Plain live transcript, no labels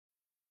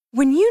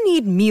When you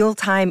need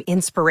mealtime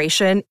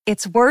inspiration,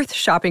 it's worth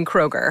shopping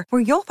Kroger,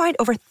 where you'll find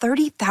over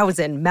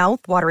 30,000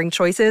 mouth-watering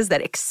choices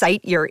that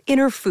excite your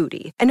inner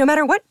foodie. And no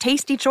matter what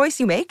tasty choice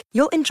you make,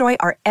 you'll enjoy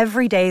our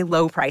everyday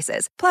low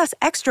prices, plus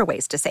extra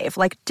ways to save,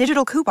 like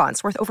digital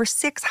coupons worth over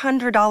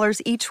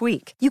 $600 each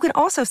week. You can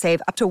also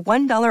save up to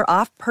 $1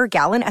 off per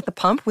gallon at the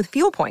pump with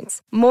fuel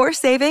points. More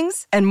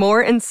savings and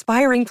more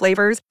inspiring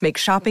flavors make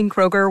shopping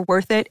Kroger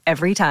worth it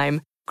every time.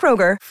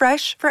 Kroger,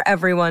 fresh for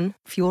everyone.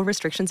 Fuel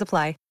restrictions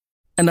apply.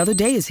 Another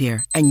day is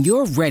here, and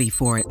you're ready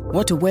for it.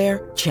 What to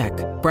wear? Check.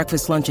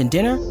 Breakfast, lunch, and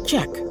dinner?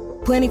 Check.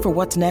 Planning for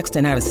what's next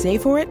and how to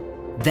save for it?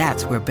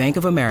 That's where Bank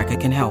of America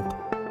can help.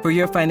 For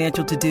your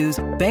financial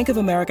to-dos, Bank of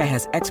America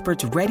has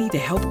experts ready to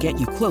help get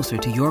you closer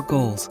to your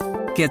goals.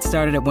 Get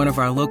started at one of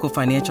our local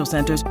financial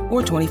centers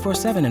or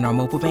 24/7 in our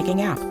mobile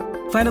banking app.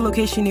 Find a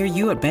location near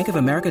you at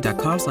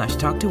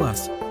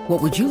bankofamerica.com/talktous.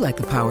 What would you like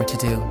the power to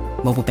do?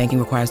 Mobile banking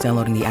requires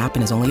downloading the app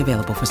and is only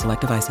available for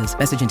select devices.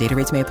 Message and data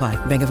rates may apply.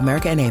 Bank of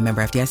America N.A.,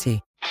 member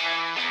FDIC.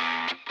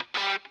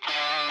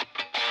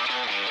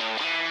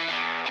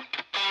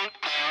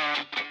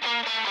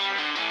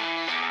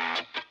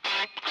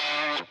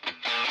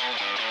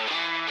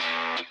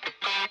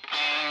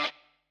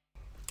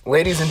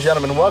 Ladies and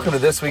gentlemen, welcome to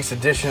this week's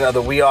edition of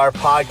the We Are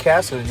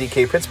podcast of the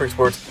DK Pittsburgh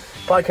Sports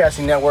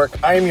Podcasting Network.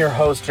 I am your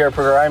host, Jared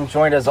Berger. I'm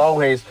joined, as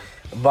always,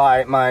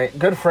 by my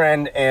good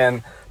friend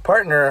and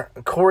partner,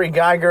 Corey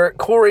Geiger.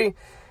 Corey,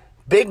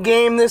 big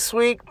game this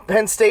week.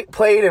 Penn State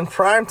played in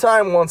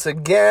primetime once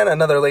again.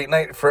 Another late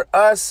night for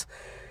us.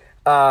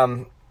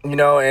 And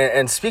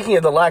speaking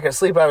of the lack of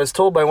sleep, I was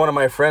told by one of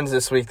my friends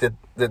this week that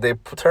they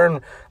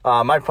turn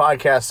my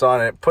podcast on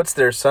and it puts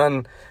their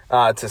son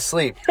to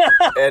sleep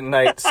at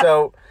night.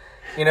 So,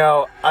 you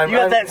got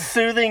that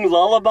soothing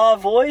lullaby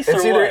voice?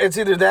 It's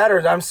either that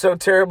or I'm so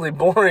terribly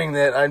boring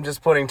that I'm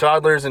just putting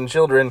toddlers and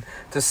children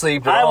to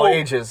sleep at all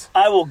ages.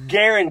 I will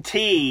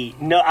guarantee,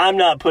 no, I'm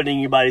not putting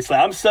anybody to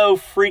sleep. I'm so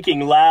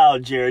freaking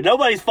loud, Jared.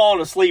 Nobody's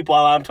falling asleep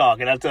while I'm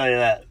talking, I'll tell you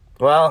that.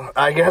 Well,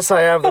 I guess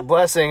I have the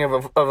blessing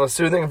of a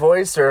soothing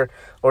voice or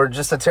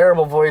just a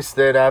terrible voice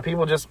that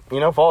people just,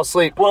 fall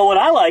asleep. Well, what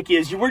I like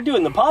is we're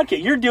doing the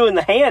podcast. You're doing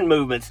the hand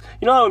movements.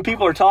 You know how when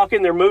people are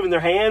talking, they're moving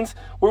their hands?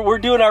 We're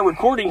doing our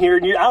recording here,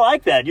 and I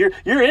like that.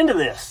 You're into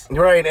this.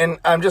 Right, and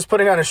I'm just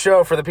putting on a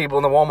show for the people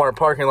in the Walmart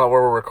parking lot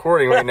where we're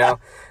recording right now.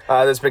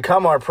 That's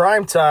become our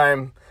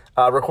primetime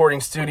recording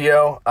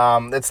studio.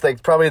 It's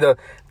like probably the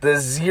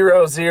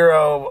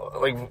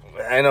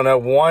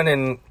 0-0, 1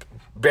 and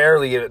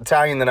barely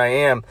Italian than I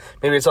am.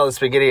 Maybe it's all the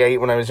spaghetti I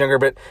ate when I was younger.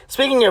 But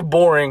speaking of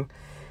boring,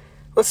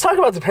 let's talk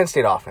about the Penn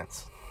State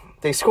offense.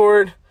 They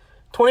scored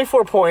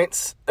 24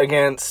 points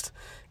against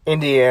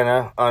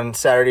Indiana on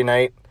Saturday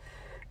night,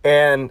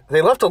 and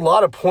they left a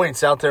lot of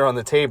points out there on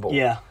the table.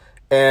 Yeah.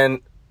 And,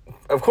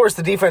 of course,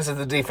 the defense is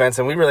the defense,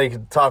 and we really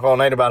could talk all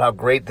night about how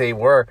great they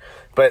were.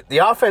 But the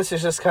offense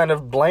is just kind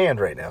of bland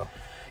right now.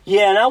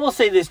 Yeah, and I will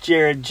say this,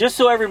 Jared, just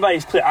so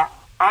everybody's clear,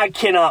 I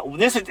cannot –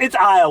 it's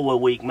Iowa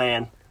week,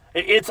 man.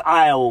 It's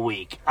Iowa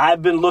week.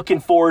 I've been looking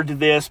forward to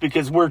this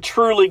because we're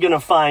truly going to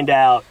find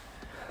out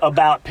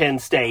about Penn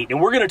State. And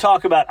we're going to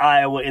talk about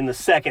Iowa in the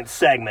second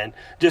segment,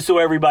 just so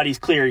everybody's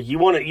clear. You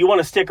want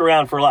to stick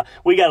around for a lot.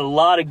 We got a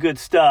lot of good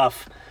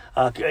stuff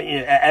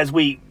as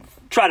we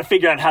try to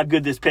figure out how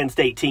good this Penn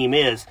State team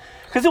is.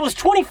 Because it was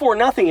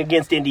 24-0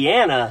 against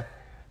Indiana.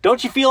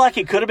 Don't you feel like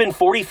it could have been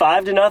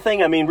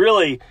 45-0? I mean,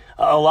 really,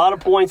 a lot of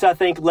points, I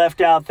think,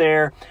 left out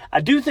there. I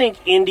do think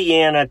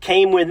Indiana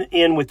came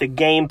in with a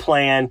game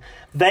plan.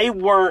 They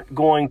weren't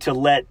going to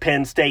let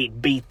Penn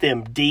State beat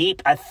them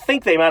deep. I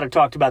think they might have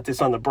talked about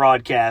this on the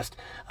broadcast,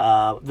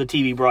 the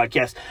TV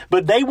broadcast.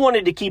 But they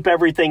wanted to keep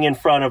everything in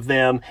front of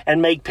them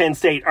and make Penn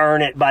State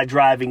earn it by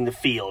driving the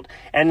field.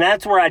 And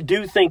that's where I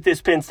do think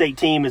this Penn State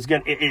team is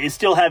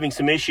still having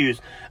some issues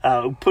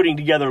putting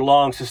together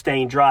long,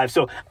 sustained drives.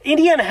 So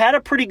Indiana had a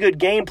pretty good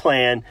game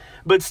plan,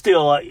 but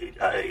still,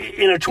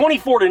 in a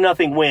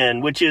 24-0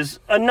 win, which is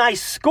a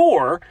nice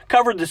score,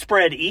 covered the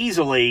spread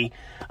easily.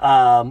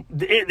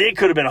 It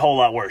could have been a whole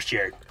lot worse,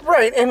 Jared.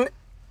 Right, and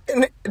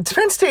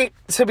Penn State,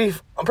 to be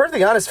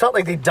perfectly honest, felt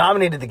like they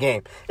dominated the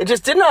game. It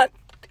just did not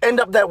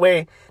end up that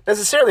way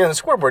necessarily on the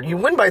scoreboard. You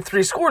win by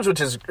 4 scores,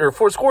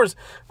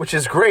 which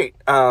is great,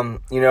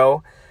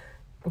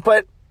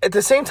 But at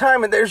the same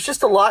time, there's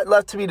just a lot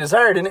left to be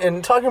desired.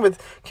 And talking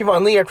with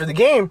Kevon Lee after the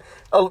game,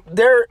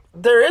 there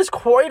is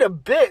quite a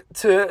bit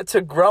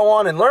to grow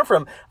on and learn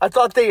from. I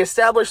thought they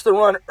established the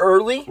run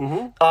early.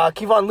 Mm-hmm.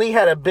 Kevon Lee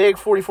had a big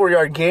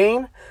 44-yard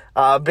gain,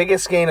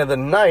 biggest gain of the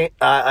night,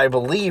 I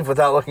believe,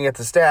 without looking at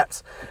the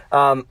stats.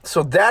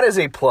 So that is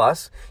a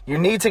plus. You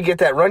need to get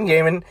that run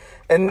game.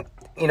 And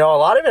a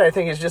lot of it, I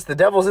think, is just the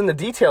devil's in the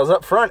details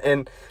up front.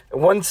 And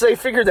once they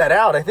figure that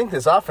out, I think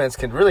this offense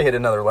can really hit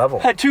another level.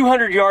 Had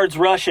 200 yards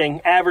rushing,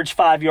 average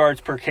 5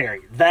 yards per carry.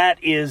 That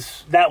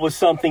was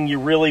something you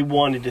really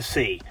wanted to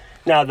see.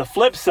 Now, the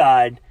flip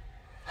side,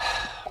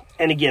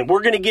 and again,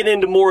 we're going to get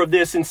into more of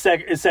this in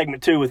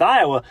segment 2 with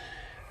Iowa,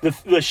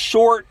 the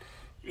short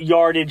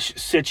yardage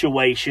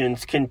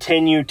situations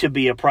continue to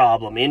be a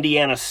problem.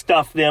 Indiana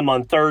stuffed them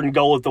on 3rd and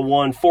goal at the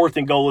 1, 4th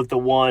and goal at the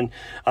 1.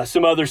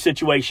 Some other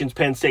situations,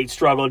 Penn State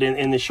struggled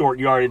in the short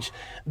yardage.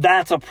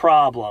 That's a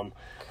problem.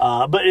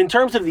 But in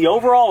terms of the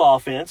overall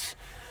offense,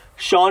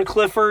 Sean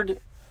Clifford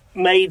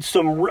made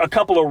a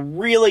couple of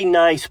really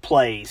nice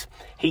plays.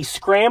 He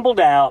scrambled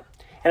out,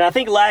 and I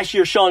think last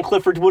year Sean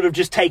Clifford would have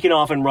just taken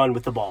off and run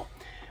with the ball.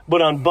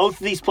 But on both of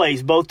these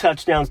plays, both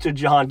touchdowns to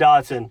Jahan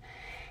Dotson,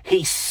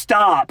 he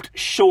stopped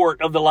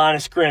short of the line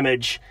of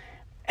scrimmage,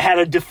 had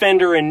a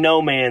defender in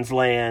no man's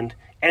land,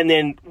 and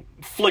then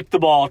flicked the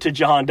ball to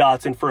Jahan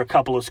Dotson for a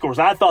couple of scores.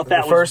 I thought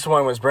that the first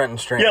one was Brenton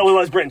Strange. Yeah, it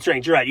was Brenton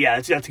Strange. You're right. Yeah,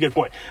 that's a good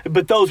point.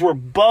 But those were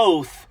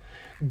both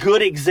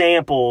good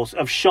examples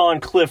of Sean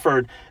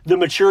Clifford, the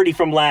maturity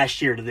from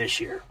last year to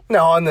this year.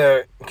 Now, on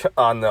the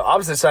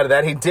opposite side of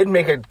that, he did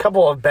make a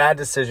couple of bad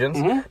decisions.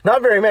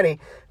 Not very many,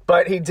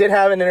 but he did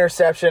have an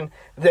interception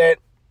that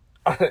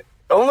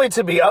only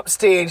to be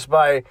upstaged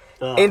by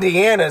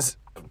Indiana's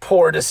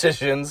poor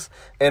decisions,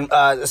 and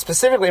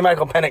specifically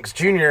Michael Penix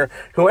Jr.,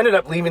 who ended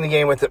up leaving the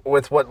game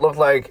with what looked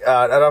like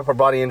an upper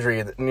body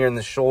injury near in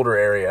the shoulder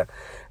area.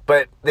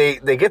 But they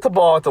get the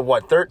ball at the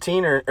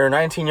 13 or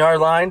 19-yard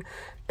line,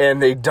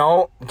 and they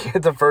don't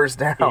get the first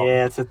down.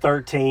 Yeah, it's a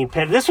 13.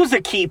 This was a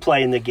key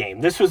play in the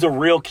game. This was a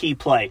real key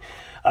play.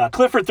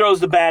 Clifford throws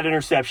the bad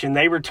interception.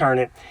 They return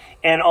it,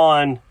 and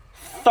on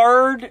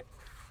third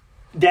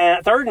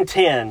and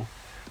 10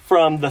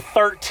 from the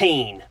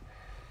 13,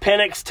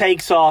 Penix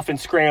takes off and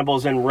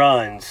scrambles and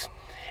runs.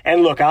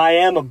 And look, I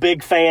am a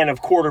big fan of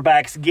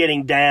quarterbacks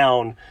getting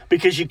down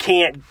because you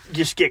can't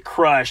just get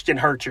crushed and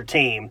hurt your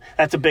team.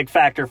 That's a big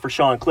factor for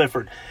Sean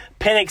Clifford.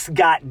 Penix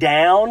got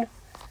down,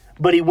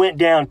 but he went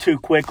down too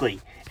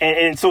quickly.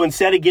 And so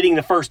instead of getting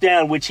the first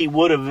down, which he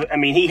would have,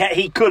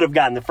 he could have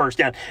gotten the first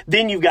down.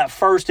 Then you've got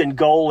 1st and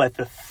goal at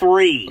the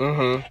 3.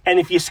 And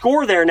if you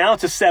score there, now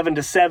it's a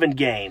 7-7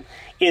 game.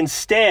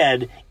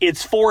 Instead,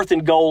 it's 4th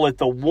and goal at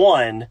the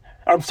 1.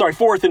 I'm sorry,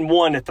 4th and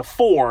 1 at the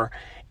 4,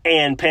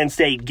 and Penn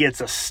State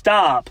gets a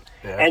stop.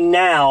 Yeah. And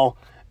now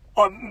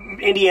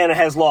Indiana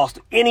has lost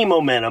any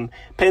momentum.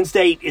 Penn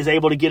State is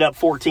able to get up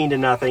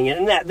 14-0,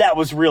 and that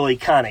was really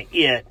kind of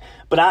it.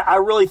 But I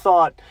really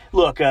thought,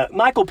 look,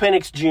 Michael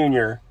Penix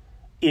Jr.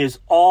 is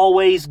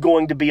always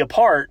going to be a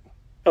part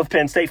of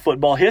Penn State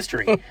football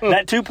history.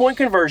 That 2-point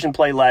conversion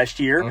play last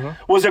year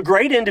was a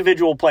great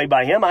individual play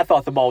by him. I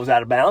thought the ball was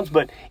out of bounds,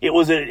 but it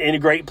was a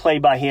great play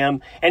by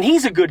him. And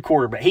he's a good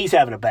quarterback. He's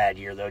having a bad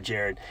year, though,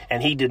 Jared.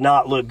 And he did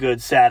not look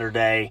good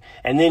Saturday.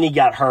 And then he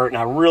got hurt, and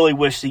I really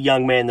wish the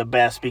young man the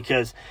best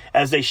because,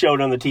 as they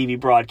showed on the TV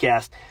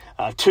broadcast,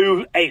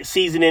 2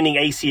 season-ending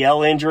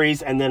ACL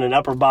injuries and then an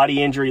upper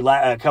body injury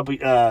a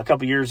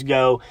couple years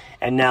ago,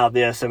 and now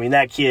this. I mean,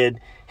 that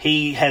kid,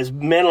 he has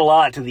meant a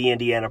lot to the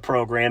Indiana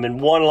program and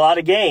won a lot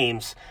of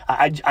games.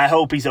 I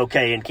hope he's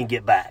okay and can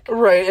get back.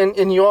 Right,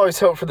 and you always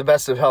hope for the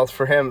best of health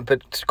for him.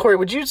 But, Corey,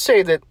 would you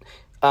say that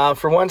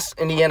for once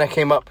Indiana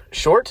came up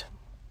short?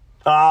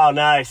 Oh,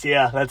 nice.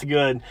 Yeah, that's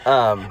good.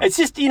 It's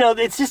just,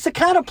 it's just the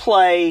kind of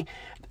play.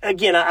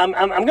 Again, I'm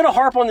going to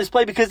harp on this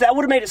play because that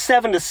would have made it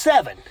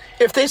 7-7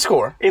 if they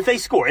score.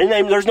 And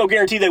then there's no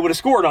guarantee they would have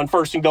scored on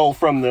 1st and goal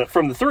from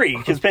the 3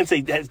 because Penn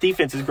State's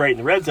defense is great in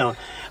the red zone.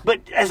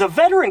 But as a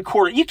veteran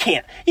quarterback,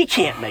 you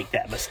can't make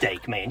that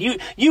mistake, man.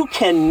 You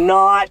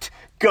cannot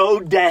go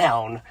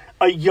down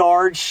a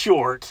yard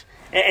short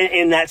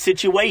in that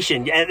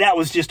situation. And that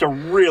was just a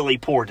really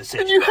poor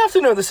decision. And you have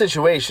to know the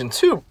situation,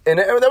 too. And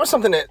that was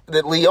something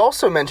that Lee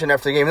also mentioned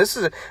after the game. This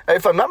is,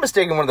 if I'm not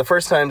mistaken, one of the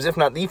first times, if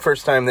not the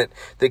first time, that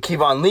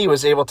Kevon Lee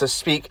was able to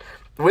speak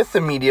with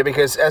the media,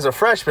 because as a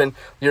freshman,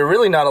 you're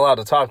really not allowed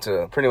to talk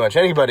to pretty much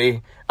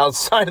anybody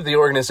outside of the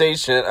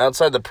organization,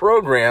 outside the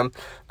program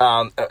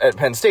at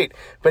Penn State.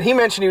 But he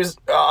mentioned he was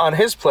on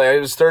his play,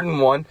 it was 3rd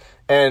and 1,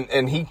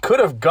 and he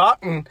could have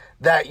gotten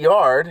that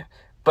yard,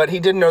 but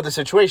he didn't know the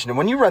situation. And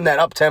when you run that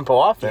up-tempo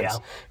offense,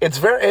 it's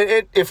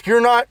if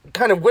you're not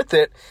kind of with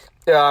it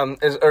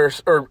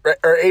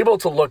or able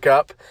to look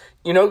up,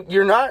 you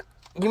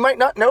might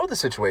not know the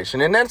situation.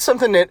 And that's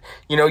something that,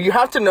 you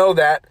have to know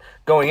that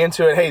going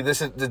into it. Hey,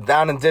 this is the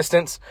down and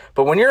distance.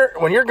 But when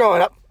you're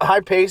going up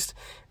high-paced,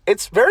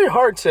 it's very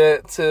hard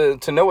to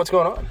know what's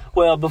going on.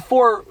 Well,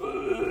 before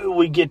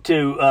we get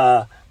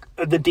to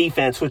the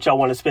defense, which I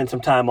want to spend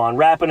some time on,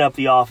 wrapping up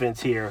the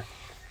offense here,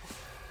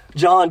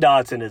 Jahan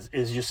Dotson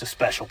is just a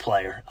special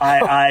player.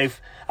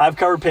 I've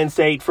covered Penn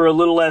State for a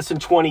little less than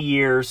 20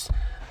 years.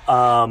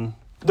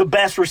 The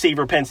best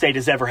receiver Penn State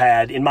has ever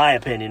had, in my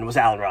opinion, was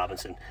Allen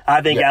Robinson.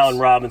 I think Allen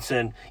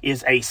Robinson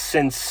is a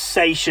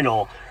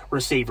sensational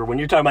receiver. When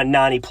you're talking about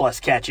 90-plus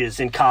catches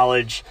in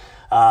college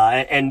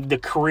and the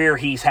career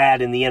he's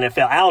had in the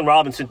NFL, Allen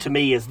Robinson, to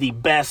me, is the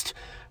best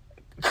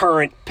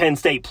current Penn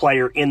State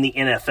player in the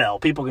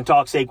NFL. People can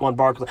talk Saquon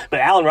Barkley, but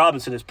Allen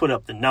Robinson has put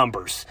up the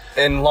numbers.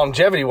 And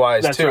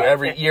longevity-wise, too, right.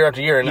 Every year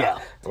after year. And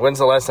When's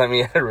the last time he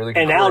had a really good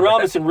And Allen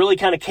Robinson really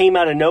kind of came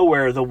out of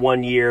nowhere the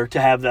one year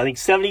to have, I think,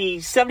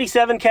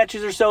 77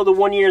 catches or so the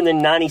one year and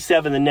then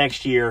 97 the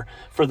next year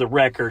for the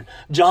record.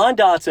 Jahan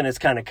Dotson has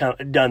kind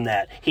of done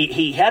that.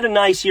 He had a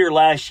nice year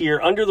last year,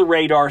 under the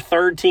radar,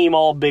 third team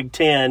All Big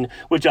Ten,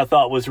 which I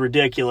thought was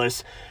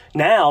ridiculous.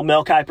 Now,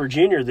 Mel Kiper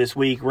Jr. this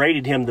week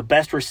rated him the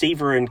best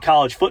receiver in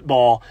college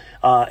football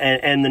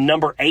and the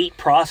number 8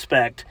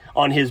 prospect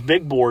on his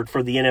big board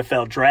for the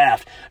NFL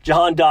draft.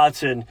 Jahan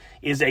Dotson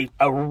is a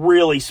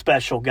really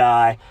special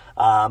guy.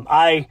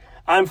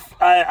 I'm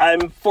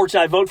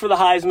fortunate I vote for the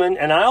Heisman,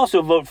 and I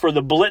also vote for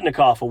the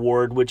Biletnikoff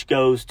Award, which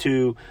goes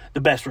to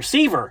the best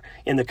receiver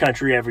in the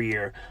country every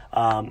year.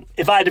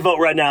 If I had to vote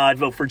right now, I'd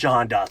vote for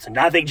Jahan Dotson.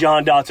 I think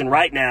Jahan Dotson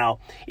right now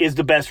is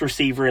the best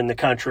receiver in the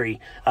country.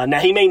 Now,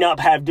 he may not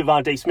have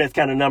Devontae Smith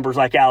kind of numbers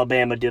like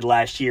Alabama did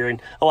last year,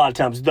 and a lot of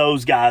times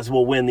those guys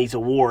will win these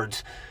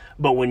awards.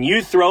 But when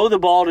you throw the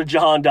ball to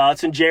Jahan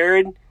Dotson,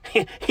 Jared,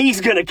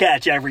 he's going to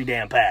catch every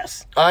damn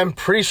pass. I'm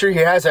pretty sure he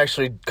has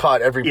actually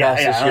caught every pass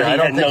this year. I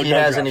don't think he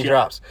has any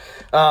drops.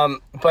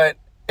 But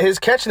his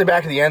catch in the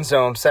back of the end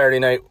zone Saturday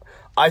night,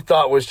 I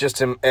thought was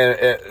just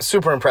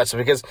super impressive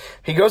because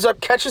he goes up,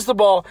 catches the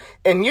ball,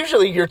 and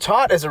usually you're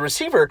taught as a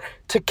receiver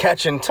to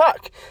catch and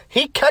tuck.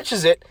 He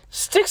catches it,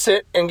 sticks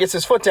it, and gets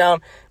his foot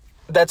down.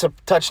 That's a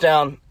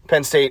touchdown,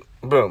 Penn State,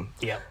 boom.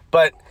 Yeah.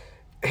 But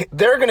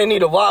they're going to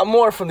need a lot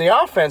more from the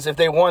offense if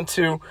they want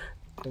to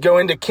go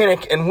into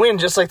Kinnick and win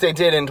just like they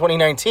did in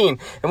 2019.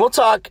 And we'll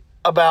talk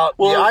about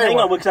the Iowa. Hang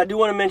on, because I do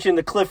want to mention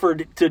the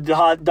Clifford to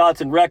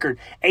Dotson record.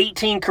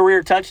 18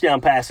 career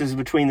touchdown passes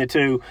between the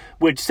two,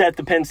 which set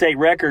the Penn State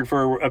record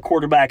for a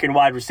quarterback and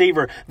wide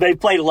receiver. They've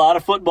played a lot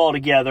of football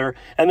together,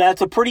 and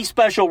that's a pretty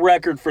special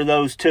record for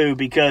those two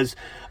because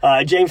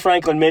James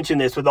Franklin mentioned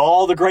this with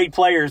all the great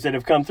players that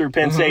have come through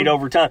Penn State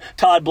over time.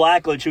 Todd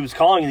Blackledge, who was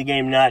calling the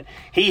game tonight,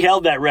 he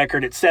held that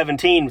record at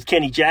 17 with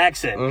Kenny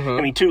Jackson. I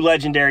mean, two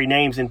legendary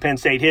names in Penn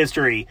State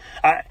history.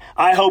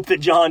 I hope that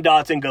Jahan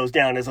Dotson goes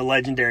down as a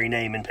legendary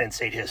name in Penn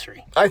State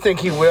history. I think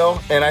he will,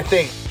 and I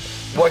think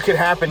what could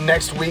happen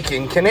next week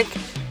in Kinnick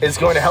is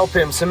going to help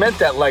him cement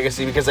that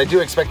legacy because I do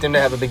expect him to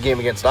have a big game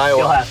against Iowa.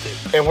 He'll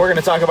have to. And we're going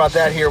to talk about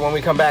that here when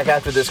we come back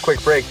after this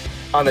quick break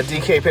on the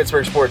DK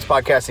Pittsburgh Sports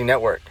Podcasting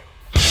Network.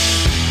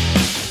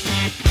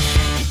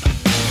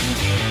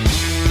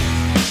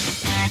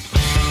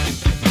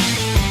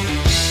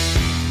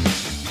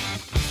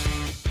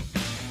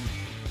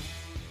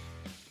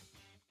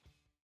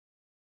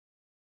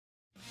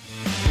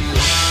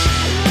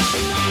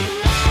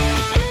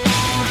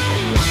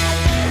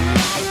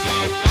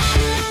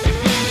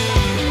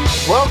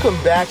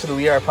 Welcome back to the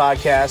We Are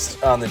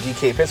podcast on the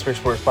DK Pittsburgh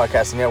Sports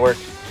Podcasting Network.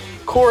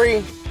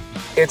 Corey,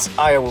 it's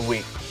Iowa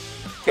week.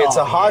 It's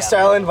a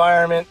hostile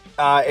environment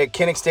at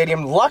Kinnick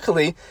Stadium.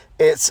 Luckily,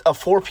 it's a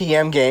 4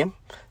 p.m. game,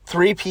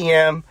 3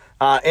 p.m.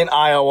 In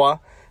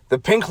Iowa. The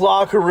pink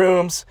locker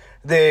rooms,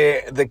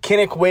 the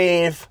Kinnick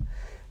wave.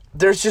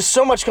 There's just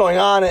so much going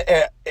on.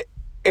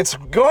 It's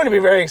going to be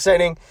very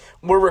exciting.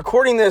 We're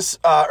recording this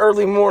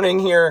early morning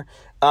here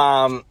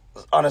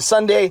on a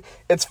Sunday.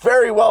 It's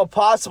very well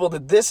possible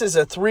that this is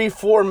a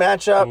 3-4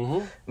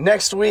 matchup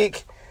next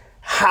week.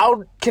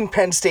 How can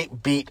Penn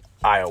State beat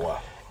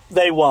Iowa?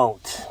 They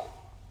won't.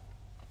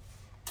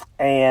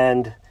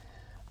 And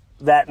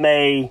that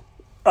may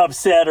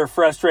upset or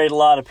frustrate a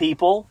lot of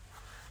people.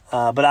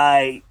 But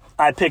I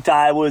picked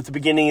Iowa at the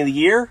beginning of the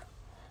year.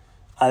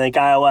 I think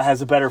Iowa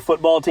has a better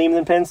football team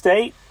than Penn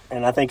State,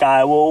 and I think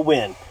Iowa will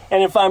win.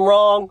 And if I'm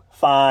wrong,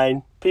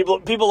 fine.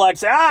 People like to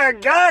say,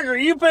 Geiger,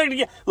 you picked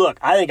again. Look,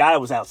 I think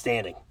Iowa's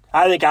outstanding.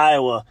 I think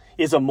Iowa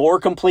is a more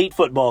complete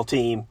football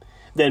team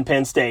than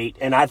Penn State,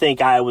 and I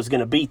think Iowa's going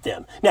to beat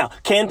them. Now,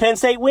 can Penn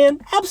State win?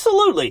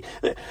 Absolutely.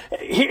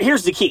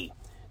 Here's the key.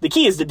 The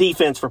key is the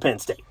defense for Penn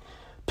State.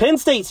 Penn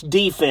State's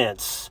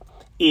defense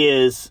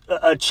is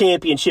a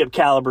championship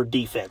caliber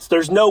defense.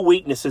 There's no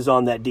weaknesses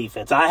on that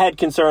defense. I had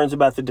concerns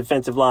about the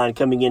defensive line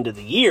coming into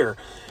the year.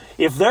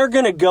 If they're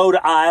going to go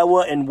to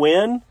Iowa and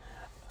win,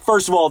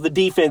 first of all, the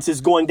defense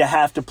is going to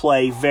have to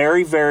play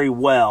very, very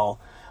well,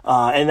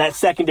 and that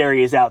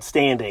secondary is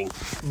outstanding.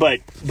 But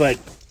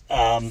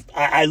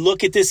I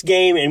look at this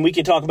game, and we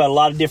can talk about a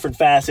lot of different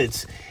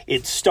facets.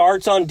 It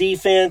starts on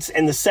defense,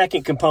 and the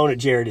second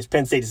component, Jared, is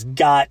Penn State has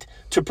got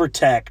to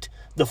protect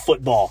the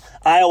football.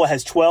 Iowa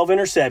has 12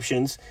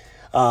 interceptions.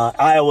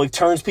 Iowa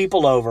turns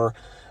people over.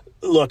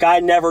 Look,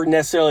 I never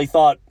necessarily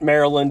thought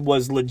Maryland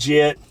was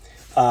legit.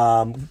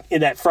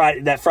 In that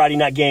Friday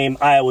night game,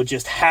 Iowa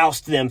just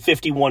housed them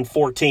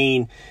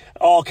 51-14,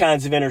 all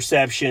kinds of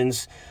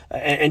interceptions,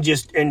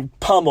 and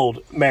pummeled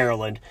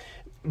Maryland.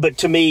 But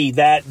to me,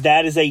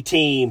 that is a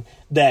team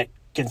that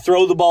can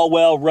throw the ball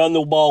well, run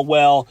the ball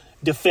well,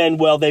 defend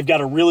well. They've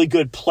got a really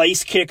good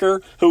place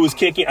kicker who was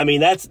kicking. I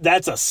mean,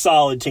 that's a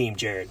solid team,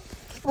 Jared.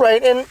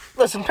 Right, and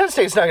listen, Penn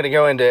State's not going to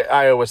go into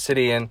Iowa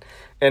City and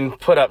and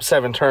put up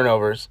 7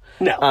 turnovers.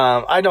 No.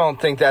 I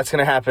don't think that's going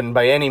to happen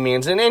by any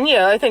means. And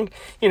yeah, I think,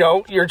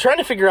 you're trying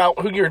to figure out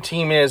who your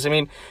team is. I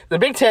mean, the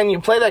Big Ten,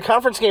 you play that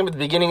conference game at the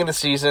beginning of the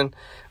season.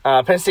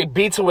 Penn State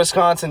beats a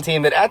Wisconsin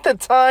team that at the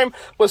time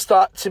was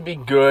thought to be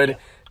good.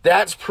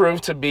 That's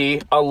proved to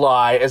be a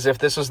lie, as if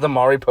this was the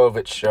Maury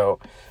Povich show.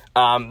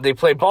 They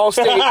play Ball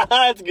State.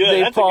 That's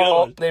good. That's a good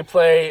one. They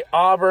play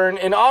Auburn,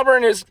 and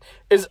Auburn is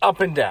up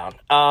and down.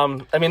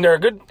 I mean, they're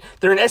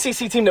an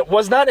SEC team that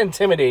was not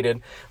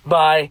intimidated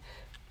by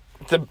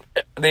the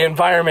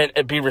environment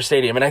at Beaver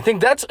Stadium, and I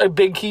think that's a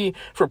big key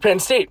for Penn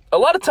State. A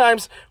lot of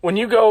times when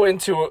you go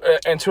into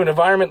an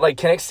environment like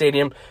Kinnick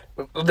Stadium,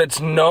 that's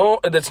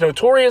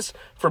notorious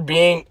for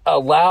being a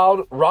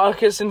loud,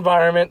 raucous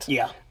environment.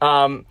 Yeah.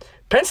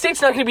 Penn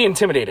State's not going to be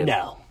intimidated.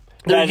 No.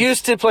 They're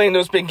used to playing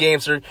those big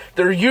games.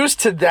 They're used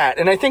to that,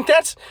 and I think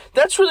that's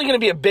really going to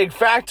be a big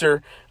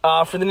factor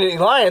for the Nittany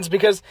Lions,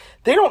 because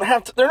they're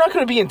not going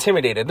to be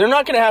intimidated. They're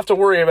not going to have to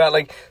worry about,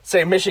 like,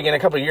 say, Michigan a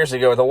couple of years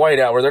ago with a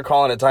whiteout where they're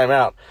calling a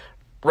timeout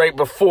right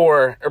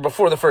before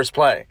the first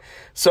play.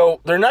 So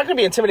they're not going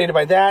to be intimidated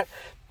by that.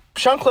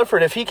 Sean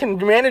Clifford, if he can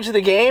manage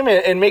the game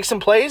and make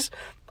some plays,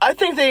 I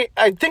think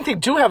they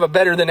do have a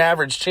better than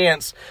average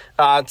chance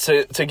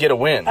to get a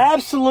win.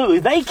 Absolutely.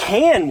 They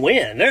can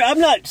win. I'm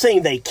not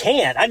saying they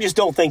can't. I just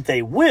don't think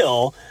they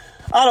will.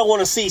 I don't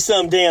want to see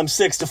some damn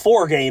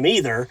 6-4 game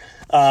either.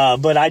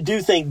 But I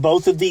do think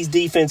both of these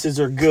defenses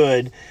are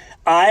good.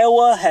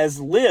 Iowa has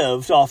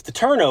lived off the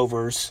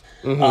turnovers.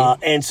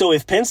 And so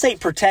if Penn State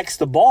protects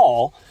the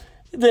ball,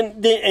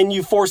 then and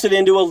you force it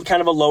into a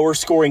kind of a lower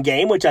scoring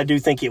game, which I do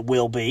think it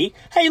will be.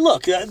 Hey,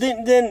 look,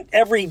 then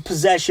every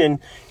possession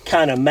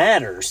kind of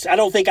matters. I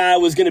don't think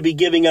Iowa's going to be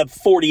giving up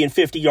 40 and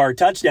 50-yard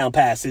touchdown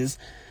passes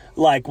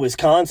like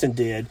Wisconsin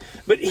did.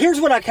 But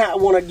here's what I kind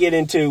of want to get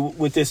into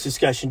with this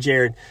discussion,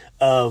 Jared,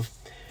 of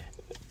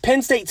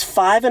Penn State's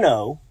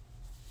 5-0.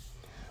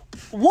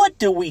 What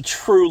do we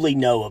truly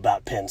know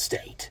about Penn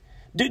State?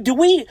 Do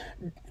we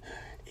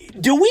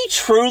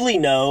truly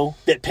know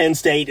that Penn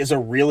State is a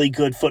really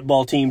good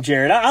football team,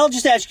 Jared? I'll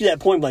just ask you that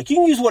point blank. You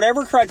can use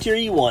whatever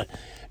criteria you want.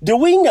 Do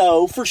we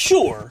know for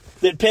sure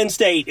that Penn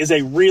State is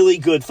a really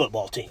good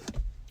football team?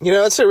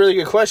 That's a really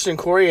good question,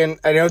 Corey. And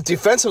I know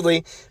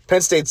defensively,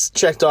 Penn State's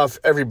checked off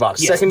every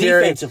box. Yes,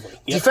 Secondary, defensively.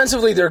 Yep.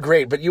 Defensively, they're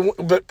great. But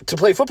to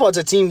play football, it's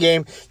a team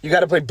game. You got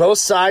to play both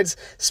sides.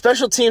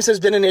 Special teams has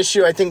been an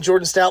issue. I think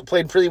Jordan Stout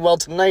played pretty well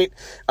tonight.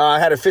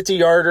 Had a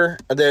 50-yarder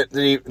that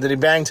he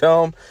banged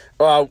home.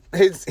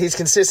 He's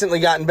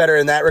consistently gotten better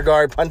in that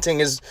regard. Punting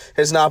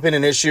has not been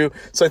an issue.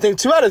 So I think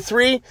 2 out of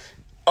 3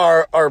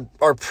 are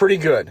pretty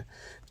good.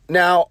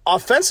 Now,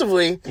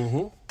 offensively,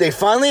 they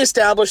finally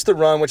established the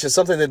run, which is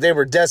something that they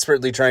were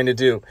desperately trying to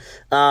do.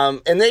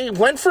 And they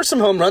went for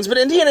some home runs, but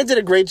Indiana did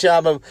a great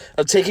job of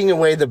taking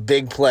away the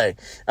big play.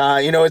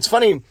 It's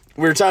funny,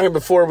 we were talking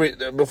before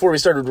we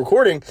started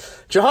recording,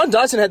 Jahan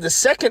Dotson had the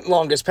second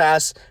longest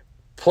pass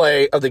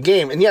play of the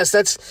game. And yes,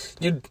 that's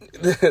you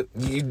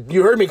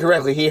heard me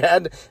correctly. He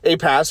had a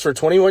pass for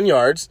 21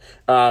 yards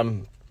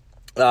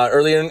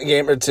earlier in the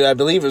game, I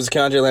believe it was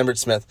Keandre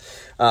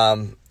Lambert-Smith.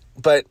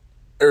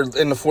 Or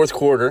in the fourth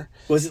quarter.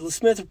 Was it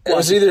Smith?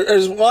 It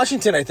was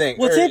Washington, I think.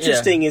 What's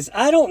interesting is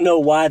I don't know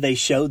why they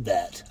showed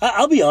that.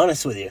 I'll be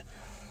honest with you.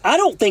 I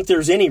don't think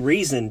there's any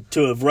reason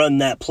to have run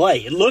that play.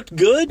 It looked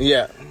good.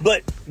 Yeah.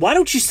 But why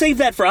don't you save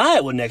that for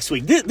Iowa next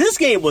week? This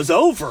game was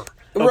over.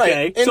 Okay?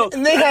 Right.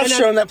 And they have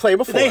shown that play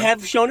before. They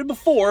have shown it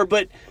before,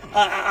 but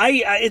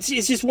it's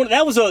just one.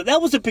 That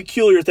was a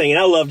peculiar thing, and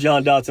I love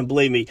John Dotson.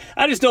 Believe me,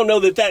 I just don't know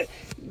that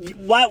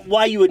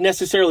why you would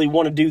necessarily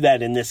want to do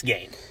that in this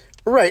game.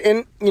 Right,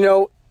 and,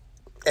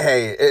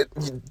 I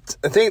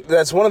think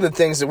that's one of the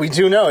things that we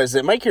do know is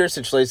that Mike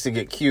Yurcich likes to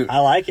get cute. I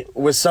like it.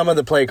 With some of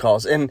the play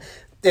calls. And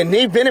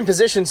they've been in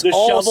positions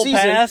all season. The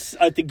shovel pass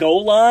at the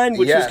goal line,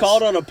 which was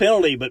called on a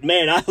penalty, but,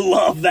 man, I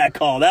love that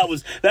call. That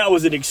was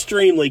an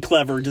extremely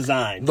clever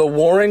design. The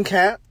Warren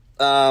Cat.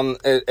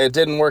 It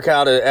didn't work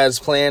out as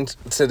planned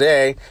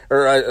today,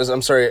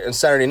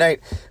 Saturday night.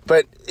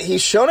 But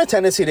he's shown a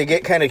tendency to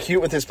get kind of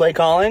cute with his play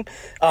calling.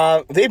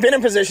 They've been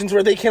in positions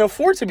where they can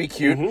afford to be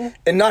cute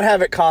and not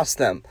have it cost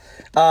them.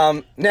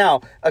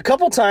 Now, a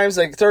couple times,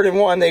 like 3rd and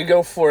 1, they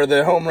go for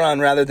the home run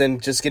rather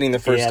than just getting the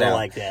first down. I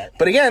like that.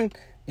 But again,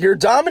 you're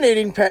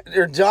dominating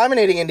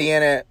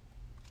Indiana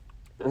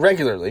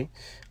regularly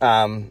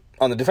on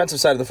the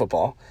defensive side of the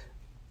football.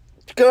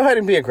 Go ahead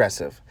and be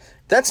aggressive.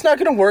 That's not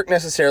going to work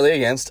necessarily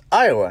against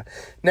Iowa.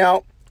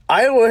 Now,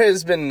 Iowa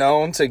has been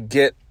known to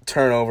get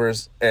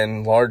turnovers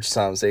in large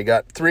sums. They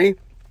got 3,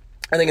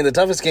 I think, in the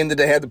toughest game that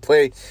they had to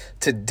play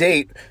to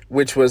date,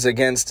 which was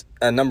against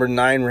a number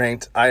 9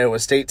 ranked Iowa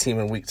State team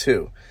in week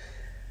 2.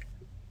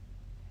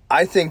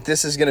 I think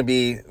this is going to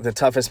be the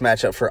toughest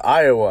matchup for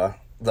Iowa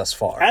thus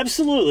far.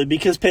 Absolutely,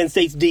 because Penn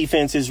State's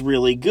defense is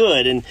really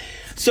good. And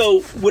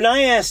so when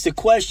I asked the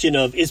question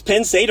of, is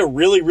Penn State a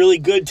really, really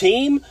good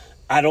team?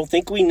 I don't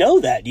think we know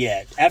that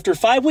yet. After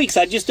 5 weeks,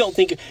 I just don't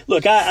think –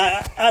 look,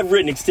 I've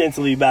written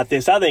extensively about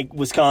this. I think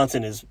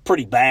Wisconsin is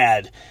pretty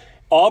bad.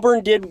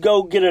 Auburn did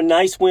go get a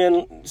nice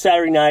win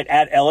Saturday night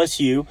at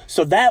LSU,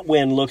 so that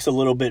win looks a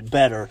little bit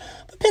better.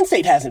 But Penn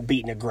State hasn't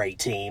beaten a great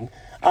team.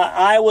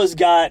 Iowa's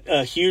got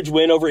a huge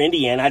win over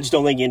Indiana. I just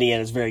don't think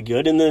Indiana's very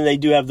good. And then they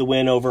do have the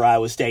win over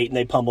Iowa State, and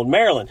they pummeled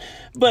Maryland.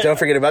 But don't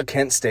forget about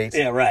Kent State.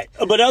 Yeah, right.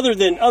 But other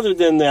than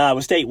the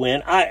Iowa State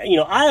win,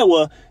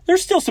 Iowa,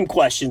 there's still some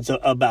questions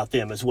about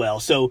them as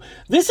well. So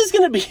this is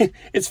going to be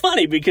 – it's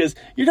funny because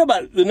you're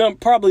talking about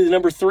probably the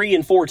number 3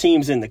 and 4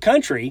 teams in the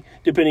country,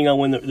 depending on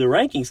when the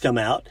rankings come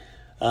out.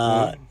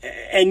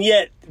 And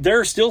yet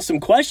there are still some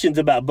questions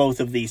about both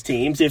of these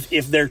teams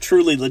if they're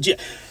truly legit.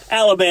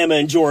 Alabama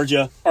and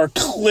Georgia are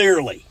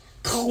clearly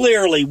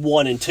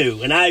 1 and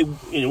 2,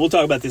 and we'll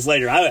talk about this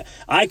later.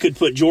 I could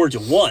put Georgia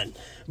 1,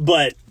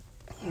 but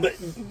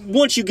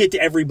once you get to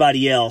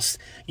everybody else,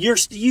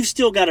 you've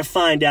still got to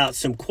find out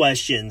some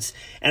questions.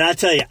 And I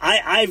tell you,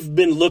 I've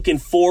been looking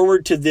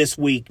forward to this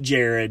week,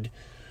 Jared,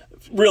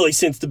 really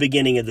since the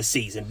beginning of the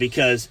season,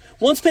 because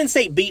once Penn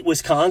State beat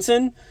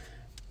Wisconsin,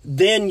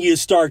 then you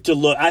start to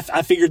look.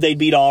 I figured they'd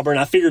beat Auburn.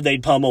 I figured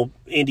they'd pummel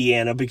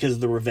Indiana because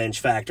of the revenge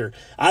factor.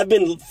 I've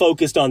been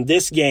focused on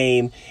this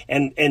game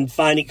and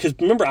finding, because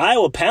remember,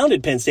 Iowa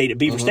pounded Penn State at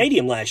Beaver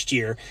Stadium last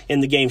year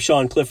in the game.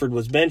 Sean Clifford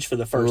was benched for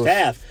the first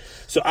half.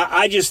 So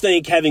I just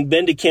think, having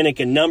been to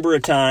Kinnick a number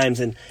of times,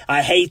 and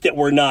I hate that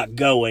we're not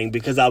going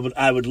because I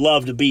would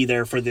love to be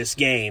there for this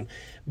game,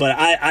 but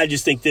I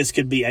just think this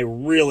could be a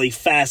really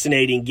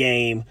fascinating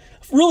game,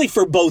 really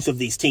for both of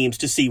these teams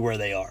to see where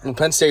they are. Well,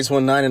 Penn State's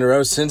won 9 in a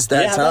row since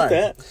that time. How about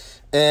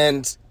that?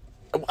 And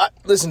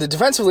listen,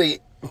 defensively,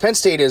 Penn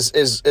State is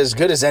as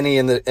good as any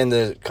in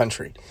the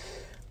country.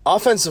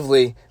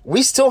 Offensively,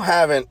 we still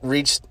haven't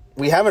reached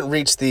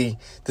the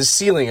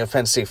ceiling of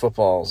Penn State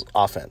football's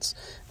offense.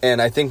 And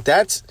I think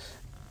that's,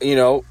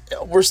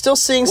 we're still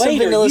seeing some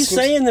vanilla. Are you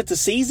saying that the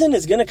season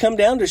is going to come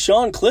down to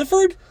Sean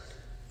Clifford?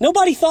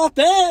 Nobody thought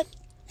that.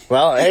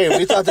 Well, hey,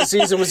 we thought the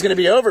season was going to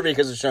be over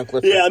because of Sean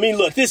Clifford. Yeah, I mean,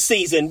 look, this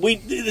season,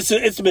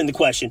 it's been the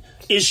question.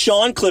 Is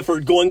Sean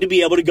Clifford going to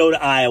be able to go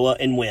to Iowa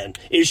and win?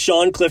 Is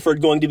Sean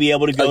Clifford going to be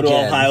able to go to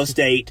Ohio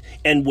State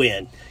and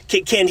win?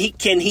 Can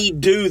he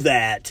do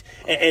that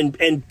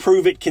and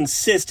prove it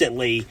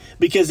consistently?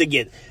 Because,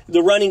 again,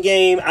 the running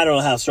game, I don't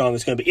know how strong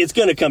it's going to be. It's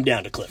going to come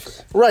down to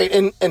Clifford. Right,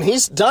 and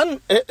he's done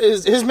 –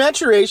 his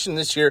maturation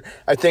this year,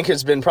 I think,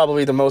 has been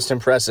probably the most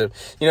impressive.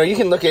 You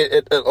can look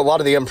at a lot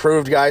of the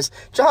improved guys.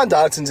 John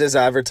Dodson's as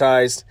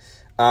advertised.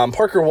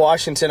 Parker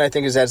Washington, I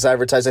think, is as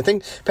advertised. I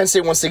think Penn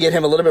State wants to get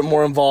him a little bit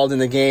more involved in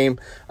the game.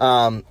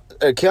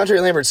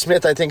 Keandre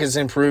Lambert-Smith, I think, has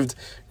improved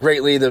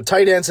greatly. The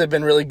tight ends have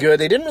been really good.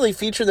 They didn't really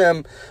feature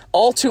them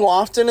all too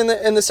often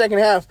in the second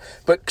half,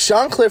 but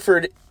Sean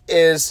Clifford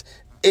is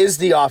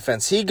the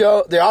offense.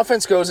 The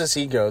offense goes as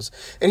he goes,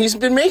 and he's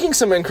been making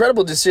some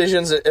incredible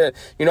decisions.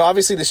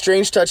 Obviously the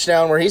Strange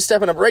touchdown where he's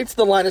stepping up right to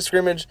the line of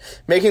scrimmage,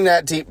 making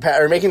that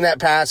making that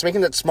pass, making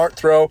that smart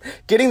throw,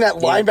 getting that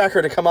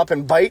linebacker to come up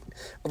and bite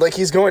like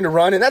he's going to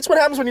run, and that's what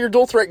happens when you're a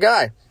dual threat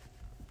guy.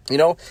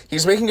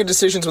 He's making good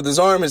decisions with his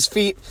arm, his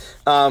feet.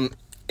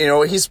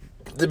 He's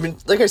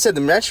like I said,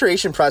 the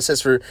maturation process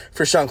for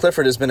Sean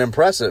Clifford has been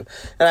impressive,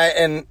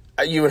 and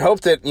you would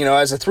hope that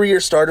as a 3-year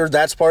starter,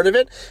 that's part of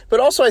it. But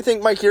also, I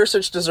think Mike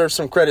Yurcich deserves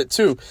some credit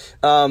too,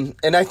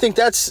 and I think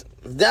that's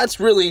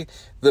really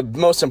the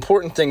most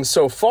important thing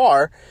so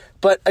far.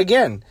 But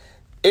again,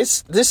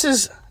 this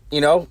is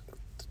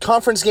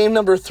conference game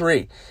number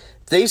 3.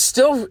 They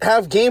still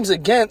have games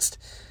against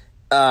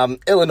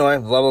Illinois,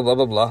 blah blah blah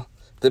blah blah.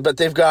 But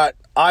they've got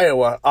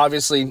Iowa,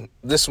 obviously,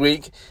 this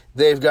week.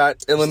 They've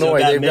got Illinois.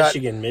 Got they've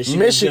Michigan. got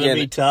Michigan's going to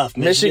be tough.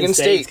 Michigan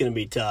State's going to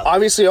be tough.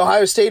 Obviously,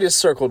 Ohio State is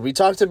circled. We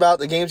talked about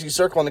the games you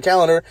circle on the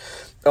calendar.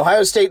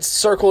 Ohio State's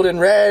circled in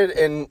red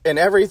and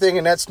everything,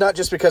 and that's not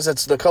just because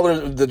it's the color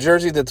of the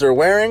jersey that they're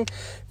wearing.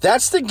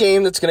 That's the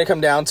game that's going to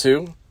come down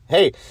to,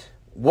 hey,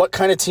 what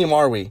kind of team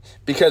are we?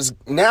 Because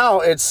now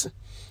it's,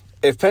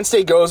 if Penn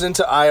State goes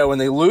into Iowa and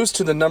they lose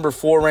to the number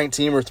 4 ranked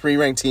team or 3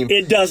 ranked team,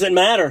 it doesn't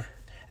matter.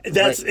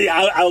 That's right.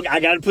 I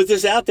got to put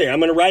this out there. I'm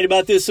going to write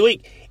about this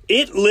week.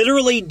 It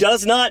literally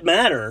does not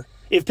matter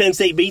if Penn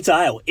State beats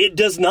Iowa. It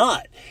does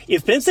not.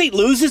 If Penn State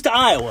loses to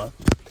Iowa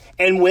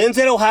and wins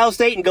at Ohio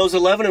State and goes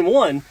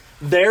 11-1,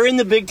 they're in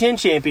the Big Ten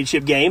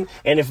championship game.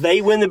 And if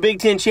they win the Big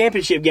Ten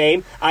championship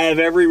game, I have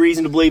every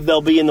reason to believe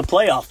they'll be in the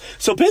playoff.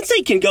 So Penn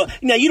State can go.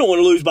 Now, you don't want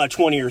to lose by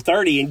 20 or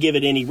 30 and give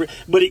it any,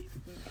 but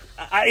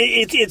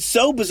it's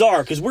so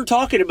bizarre because we're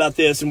talking about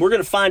this and we're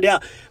going to find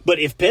out. But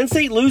if Penn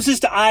State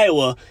loses to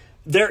Iowa,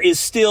 there is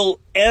still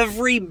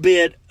every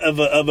bit of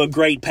a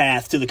great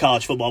path to the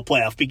college football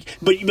playoff.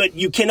 But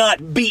you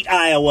cannot beat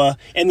Iowa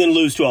and then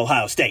lose to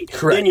Ohio State.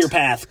 Correct. Then your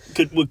path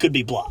could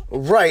be blocked.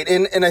 Right,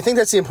 and I think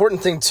that's the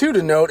important thing, too,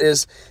 to note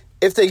is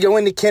if they go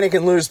into Kinnick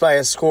and lose by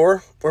a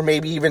score or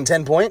maybe even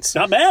 10 points.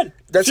 Not bad.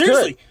 That's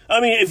Seriously. Good. I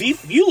mean,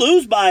 if you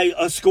lose by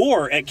a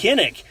score at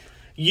Kinnick,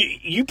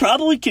 you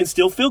probably can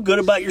still feel good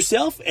about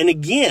yourself. And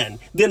again,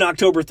 then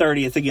October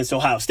 30th against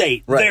Ohio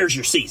State, There's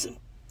your season.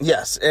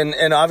 Yes,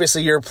 and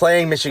obviously you're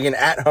playing Michigan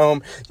at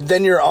home.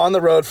 Then you're on the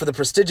road for the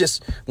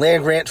prestigious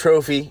Land-Grant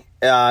Trophy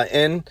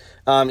in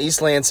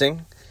East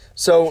Lansing.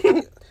 So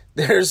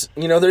there's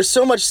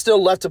so much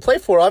still left to play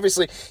for.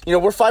 Obviously,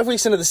 we're 5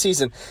 weeks into the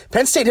season.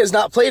 Penn State has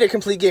not played a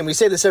complete game. We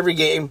say this every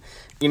game.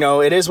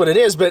 It is what it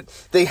is, but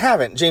they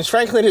haven't. James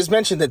Franklin has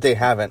mentioned that they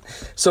haven't.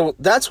 So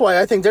that's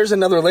why I think there's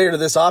another layer to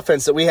this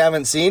offense that we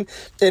haven't seen.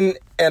 And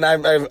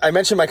I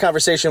mentioned my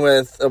conversation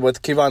with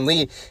Kevon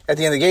Lee at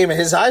the end of the game, and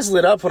his eyes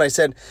lit up when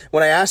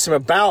I asked him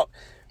about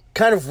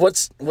kind of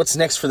what's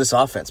next for this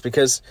offense,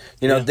 because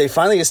they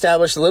finally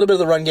established a little bit of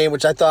the run game,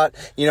 which I thought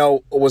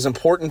was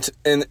important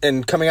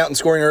in coming out and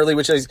scoring early,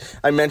 which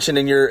I mentioned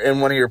in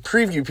one of your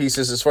preview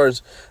pieces as far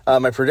as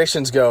my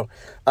predictions go.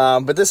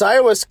 But this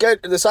Iowa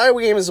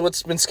game is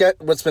what's been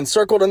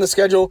circled on the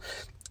schedule.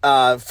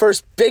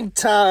 First big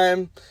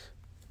time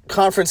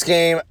conference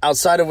game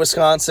outside of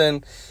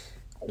Wisconsin.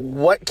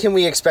 What can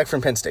we expect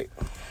from Penn State?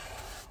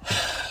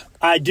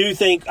 I do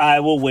think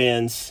Iowa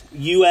wins.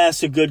 You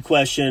asked a good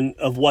question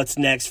of what's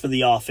next for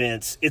the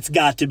offense. It's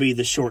got to be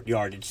the short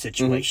yardage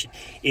situation.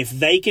 Mm-hmm. If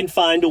they can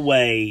find a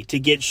way to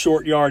get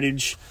short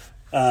yardage,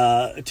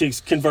 to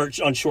convert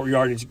on short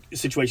yardage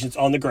situations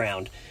on the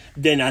ground,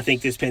 then I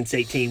think this Penn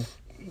State team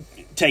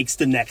takes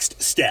the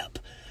next step.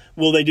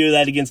 Will they do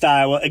that against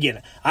Iowa?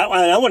 Again,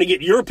 I want to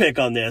get your pick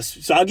on this,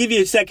 so I'll give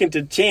you a second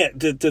to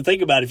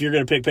think about if you're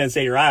going to pick Penn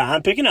State or Iowa.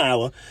 I'm picking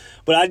Iowa,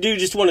 but I do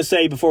just want to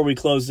say before we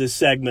close this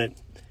segment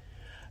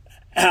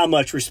how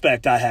much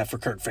respect I have for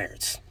Kirk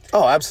Ferentz.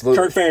 Oh,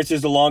 absolutely. Kirk Ferentz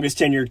is the longest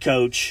tenured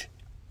coach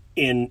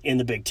in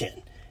the Big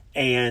Ten,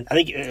 and I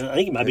think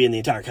he might be in the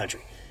entire country.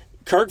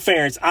 Kirk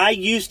Ferentz, I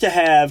used to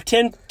have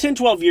 10,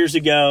 12 years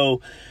ago,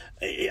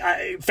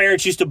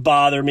 Ferentz used to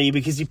bother me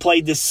because he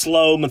played this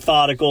slow,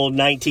 methodical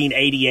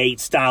 1988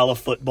 style of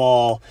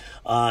football,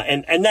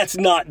 and that's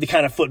not the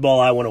kind of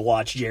football I want to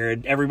watch,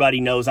 Jared. Everybody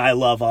knows I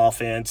love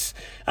offense.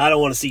 I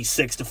don't want to see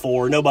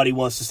 6-4. Nobody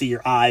wants to see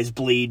your eyes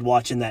bleed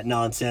watching that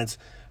nonsense.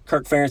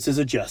 Kirk Ferentz is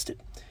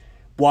adjusted.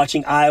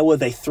 Watching Iowa,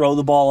 they throw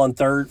the ball on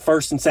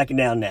first and second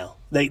down now.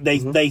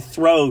 They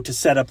throw to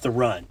set up the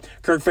run.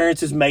 Kirk Ferentz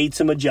has made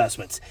some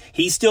adjustments.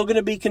 He's still going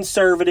to be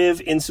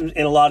conservative in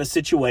a lot of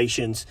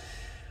situations,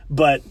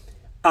 but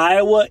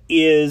Iowa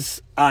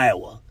is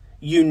Iowa.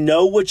 You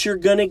know what you're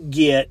going to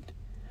get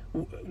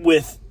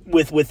with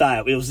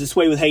Iowa. It was this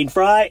way with Hayden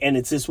Fry, and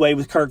it's this way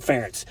with Kirk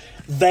Ferentz.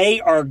 They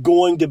are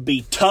going to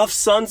be tough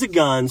sons of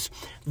guns.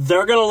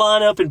 They're going to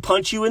line up and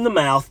punch you in the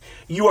mouth.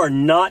 You are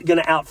not going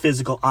to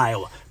out-physical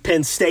Iowa.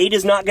 Penn State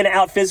is not going to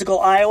out-physical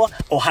Iowa.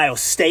 Ohio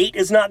State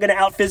is not going to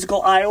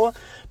out-physical Iowa.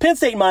 Penn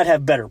State might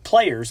have better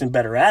players and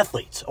better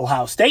athletes.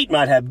 Ohio State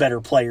might have better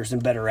players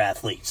and better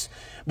athletes.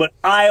 But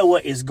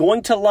Iowa is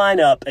going to line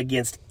up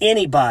against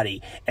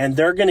anybody, and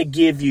they're going to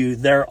give you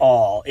their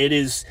all. It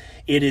is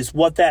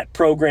what that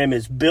program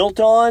is built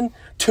on,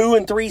 2-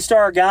 and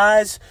 3-star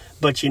guys.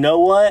 But you know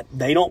what?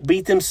 They don't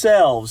beat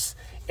themselves.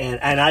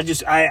 And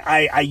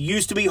I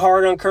used to be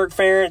hard on Kirk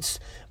Ferentz,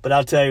 but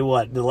I'll tell you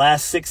what, the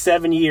last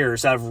 6-7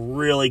 years, I've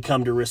really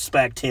come to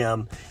respect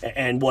him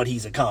and what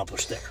he's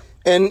accomplished there.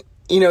 And,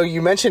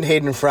 you mentioned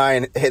Hayden Fry,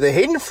 and the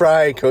Hayden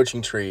Fry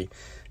coaching tree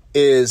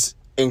is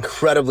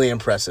incredibly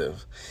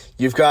impressive.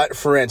 You've got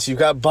Ferentz, you've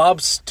got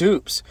Bob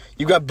Stoops,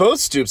 you've got both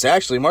Stoops,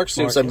 actually. Mark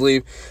Stoops, I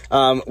believe,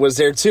 was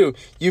there too.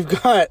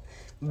 You've got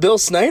Bill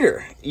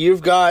Snyder,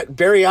 you've got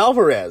Barry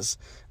Alvarez,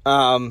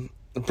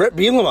 Brett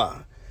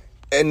Bielema.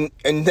 And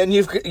then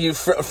you've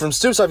from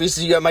Stoops,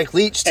 obviously, you got Mike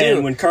Leach, too.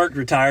 And when Kirk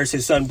retires,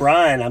 his son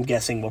Brian, I'm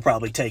guessing, will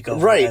probably take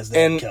over as the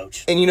head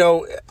coach. And,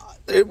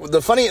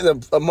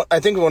 I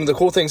think one of the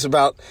cool things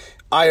about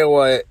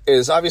Iowa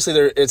is obviously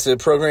it's a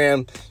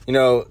program,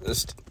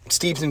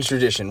 steeped in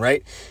tradition,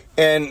 right?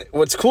 And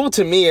what's cool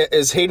to me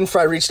is Hayden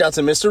Fry reached out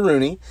to Mr.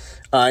 Rooney.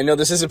 I know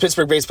this is a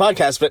Pittsburgh-based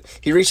podcast, but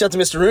he reached out to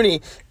Mr.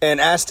 Rooney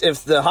and asked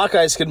if the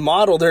Hawkeyes could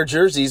model their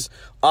jerseys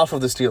off of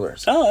the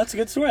Steelers. Oh, that's a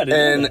good story. I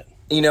didn't know that.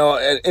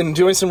 And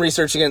doing some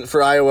research again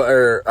for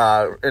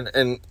Iowa,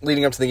 and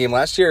leading up to the game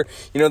last year,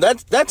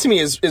 that to me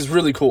is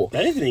really cool.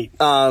 That is neat.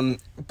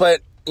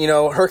 But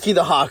Herky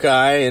the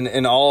Hawkeye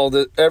and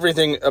all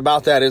everything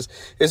about that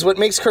is what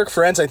makes Kirk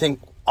Ferentz, I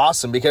think,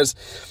 awesome, because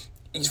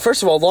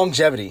first of all,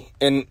 longevity,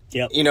 and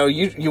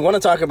you want to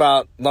talk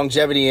about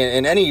longevity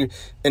in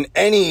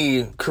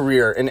any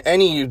career, in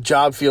any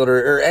job field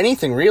or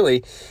anything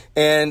really,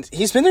 and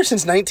he's been there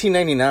since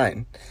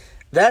 1999.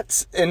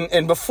 That's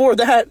and before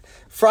that,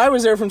 Fry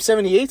was there from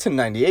 78 to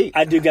 98.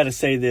 I do got to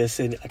say this,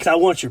 because I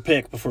want your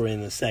pick before we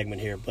end this segment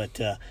here, but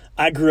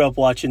I grew up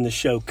watching the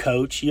show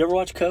Coach. You ever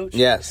watch Coach?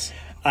 Yes.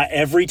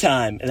 Every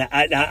time,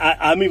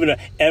 and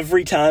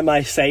every time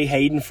I say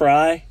Hayden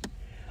Fry,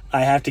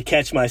 I have to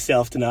catch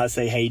myself to not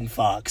say Hayden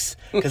Fox,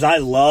 because I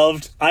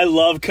loved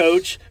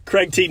Coach,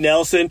 Craig T.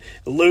 Nelson,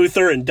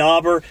 Luther, and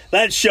Dauber.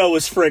 That show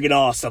was friggin'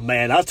 awesome,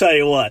 man. I'll tell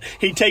you what.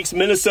 He takes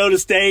Minnesota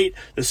State,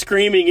 the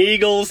Screaming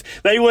Eagles.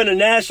 They win a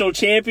national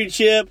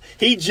championship.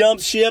 He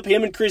jumps ship,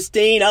 him and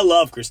Christine. I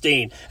love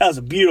Christine. That was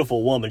a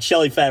beautiful woman,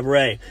 Shelley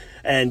Fabre.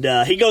 And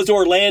he goes to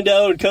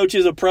Orlando and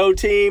coaches a pro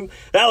team.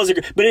 That was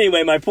but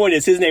anyway, my point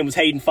is his name was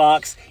Hayden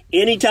Fox.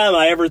 Anytime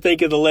I ever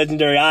think of the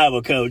legendary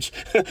Iowa coach,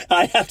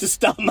 I have to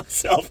stop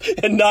myself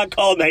and not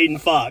call him Hayden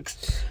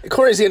Fox.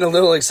 Corey's getting a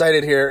little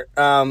excited here.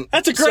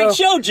 That's a great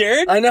show,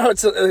 Jared. I know.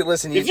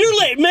 Listen. If you're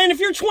late, man, if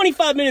you're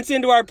 25 minutes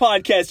into our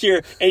podcast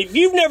here, and if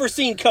you've never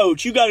seen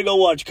Coach, you got to go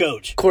watch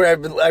Coach. Corey, I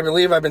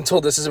believe I've been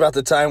told this is about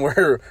the time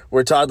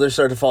where toddlers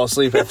start to fall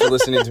asleep after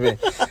listening to me.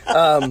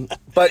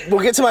 But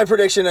we'll get to my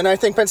prediction, and I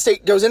think Penn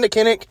State goes into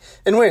Kinnick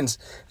and wins.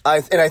 I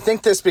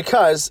think this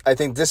because I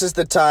think this is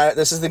the time.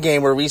 This is the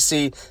game where we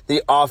see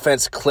the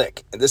offense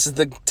click. This is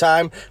the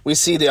time we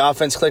see the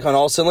offense click on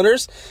all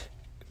cylinders.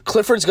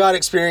 Clifford's got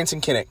experience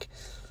in Kinnick,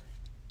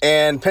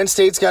 and Penn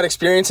State's got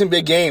experience in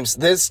big games.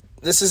 This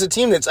is a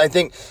team that's, I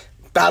think,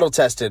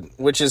 battle-tested,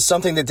 which is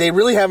something that they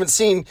really haven't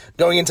seen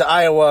going into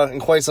Iowa in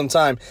quite some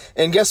time.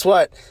 And guess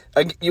what?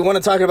 You want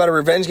to talk about a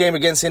revenge game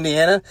against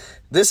Indiana?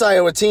 This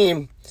Iowa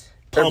team,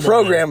 their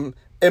program,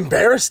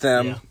 embarrassed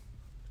them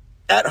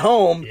at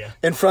home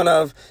in front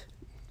of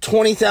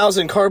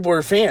 20,000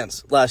 cardboard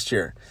fans last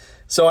year.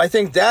 So I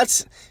think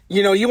that's,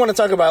 you want to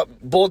talk about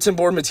bulletin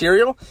board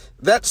material.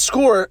 That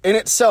score in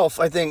itself,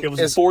 I think, it was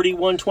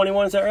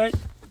 41-21. Is that right?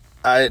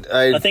 I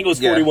think it was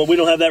 41. Yeah. We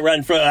don't have that right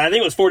in front. I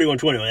think it was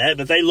 41-21,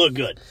 but they look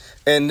good.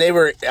 And they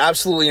were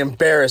absolutely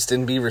embarrassed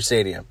in Beaver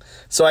Stadium.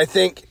 So I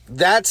think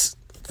that's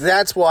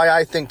why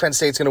I think Penn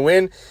State's going to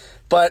win.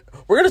 But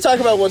we're going to talk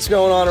about what's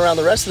going on around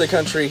the rest of the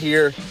country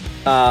here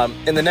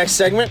in the next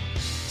segment.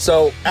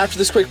 So after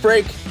this quick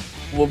break,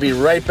 we'll be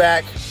right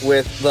back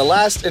with the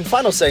last and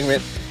final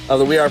segment of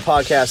the We Are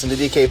Podcast and the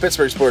DK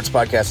Pittsburgh Sports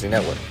Podcasting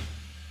Network.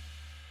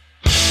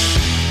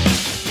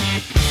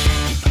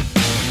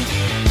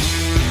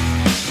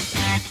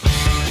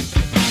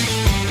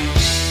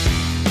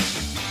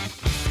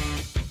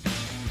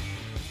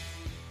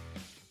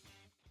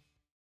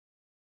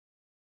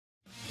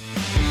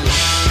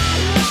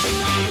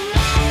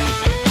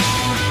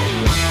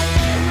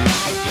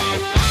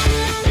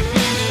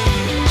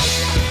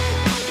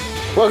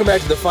 Welcome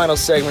back to the final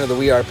segment of the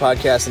We Are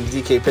Podcast and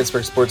the DK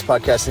Pittsburgh Sports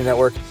Podcasting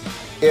Network.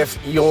 If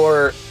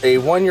you're a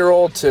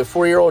 1-year-old to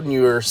 4-year-old and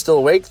you are still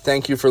awake,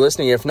 thank you for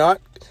listening. If not,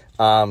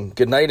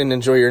 good night and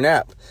enjoy your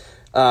nap.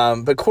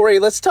 But Corey,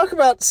 let's talk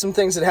about some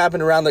things that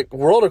happened around the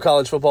world of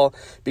college football,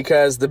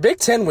 because the Big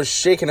Ten was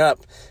shaken up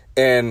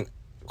in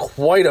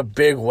quite a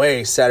big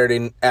way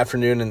Saturday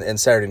afternoon and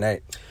Saturday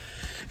night.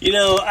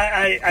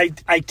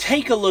 I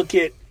take a look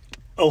at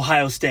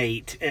Ohio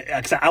State.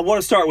 I want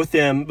to start with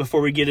them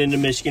before we get into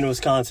Michigan,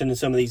 Wisconsin, and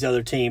some of these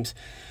other teams.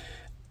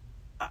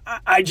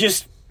 I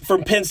just,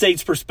 from Penn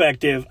State's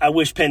perspective, I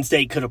wish Penn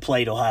State could have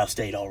played Ohio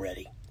State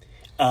already.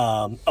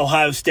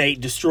 Ohio State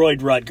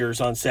destroyed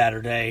Rutgers on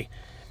Saturday.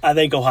 I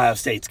think Ohio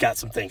State's got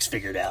some things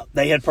figured out.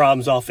 They had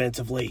problems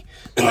offensively,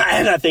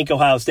 and I think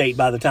Ohio State,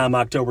 by the time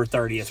October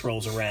 30th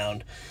rolls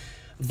around,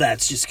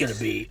 that's just going to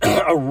be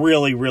a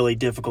really, really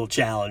difficult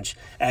challenge,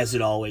 as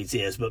it always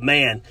is. But,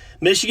 man,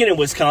 Michigan and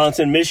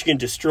Wisconsin, Michigan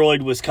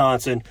destroyed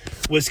Wisconsin.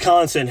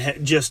 Wisconsin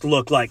just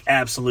looked like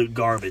absolute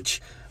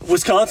garbage.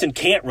 Wisconsin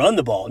can't run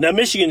the ball. Now,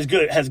 Michigan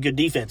has good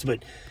defense,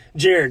 but,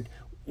 Jared,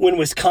 when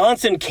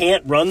Wisconsin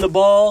can't run the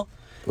ball,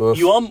 Oof.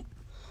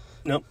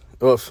 Nope.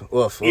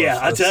 Oof. Yeah,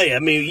 I tell you,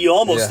 you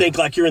almost think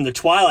like you're in the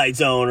Twilight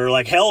Zone or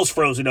like hell's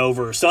frozen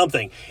over or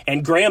something.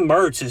 And Graham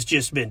Mertz has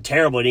just been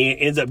terrible, and he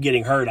ends up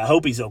getting hurt. I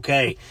hope he's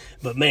okay.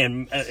 But,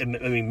 man,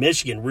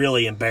 Michigan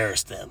really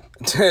embarrassed them.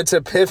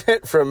 To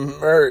pivot from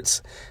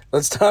Mertz,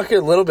 let's talk a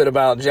little bit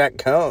about Jack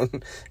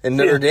Cohn and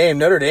Notre Dame.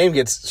 Notre Dame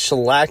gets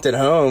shellacked at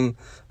home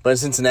by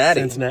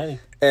Cincinnati.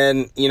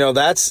 And, now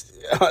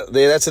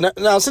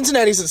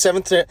Cincinnati's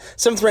the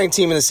seventh ranked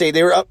team in the state.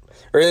 They were up,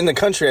 or in the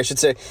country, I should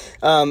say.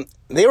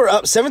 They were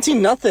up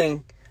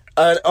 17-0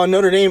 on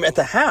Notre Dame at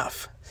the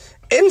half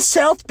in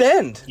South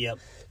Bend. Yep.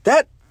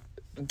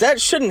 That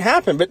shouldn't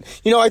happen. But,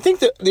 I think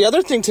the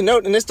other thing to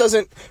note, and this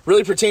doesn't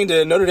really pertain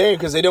to Notre Dame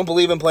because they don't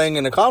believe in playing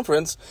in a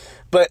conference,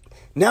 but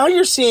now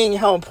you're seeing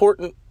how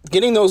important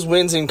getting those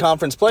wins in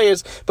conference play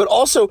is, but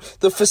also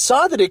the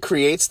facade that it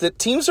creates that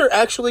teams are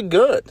actually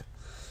good.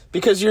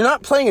 Because you're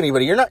not playing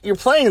anybody. You're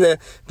playing the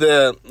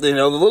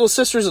little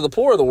sisters of the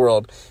poor of the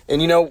world.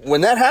 And,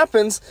 when that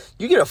happens,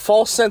 you get a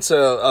false sense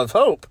of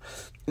hope.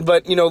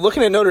 But,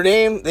 looking at Notre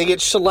Dame, they get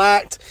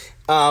shellacked.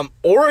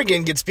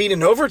 Oregon gets beat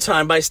in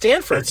overtime by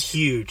Stanford.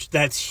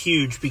 That's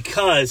huge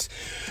because,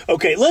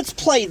 okay, let's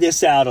play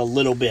this out a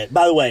little bit.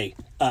 By the way,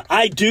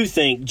 I do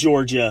think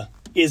Georgia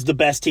is the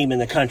best team in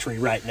the country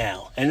right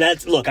now. And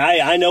that's, look,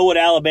 I know what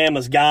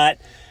Alabama's got,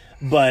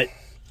 but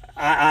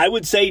I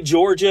would say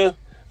Georgia...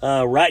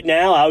 right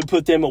now, I would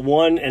put them at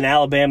 1 and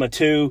Alabama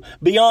 2.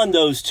 Beyond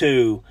those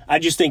two, I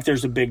just think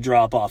there's a big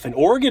drop-off. And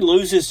Oregon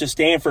loses to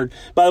Stanford.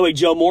 By the way,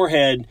 Joe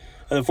Moorhead,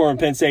 the former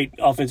Penn State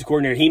offensive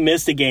coordinator, he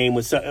missed a game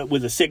with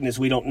a sickness.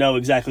 We don't know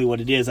exactly what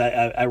it is.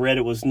 I read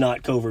it was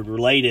not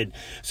COVID-related.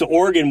 So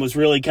Oregon was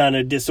really kind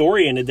of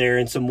disoriented there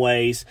in some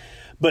ways.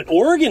 But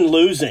Oregon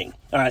losing.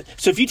 All right.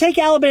 So if you take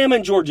Alabama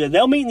and Georgia,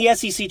 they'll meet in the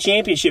SEC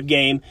championship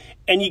game,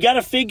 and you got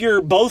to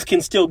figure both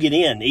can still get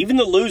in. Even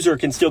the loser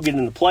can still get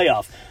in the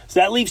playoff. So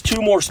that leaves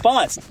 2 more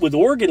spots. With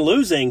Oregon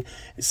losing,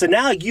 so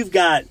now you've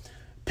got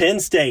Penn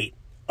State,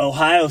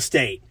 Ohio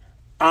State,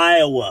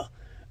 Iowa,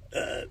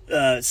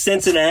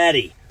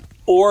 Cincinnati,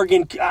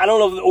 Oregon. I don't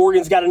know if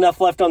Oregon's got enough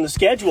left on the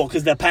schedule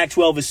because the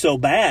Pac-12 is so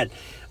bad.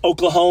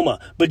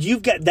 Oklahoma. But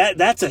you've got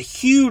that's a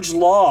huge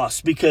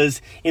loss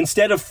because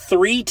instead of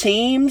 3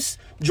 teams,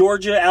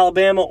 Georgia,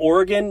 Alabama,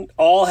 Oregon,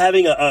 all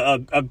having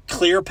a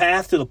clear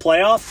path to the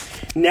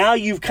playoff, now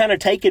you've kind of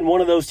taken one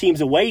of those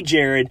teams away,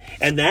 Jared,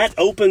 and that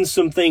opens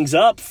some things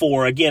up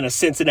for, again, a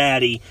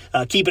Cincinnati,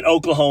 keeping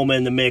Oklahoma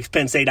in the mix,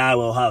 Penn State,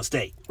 Iowa, Ohio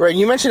State. Right,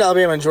 you mentioned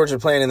Alabama and Georgia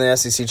playing in the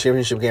SEC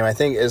championship game. I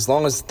think as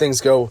long as things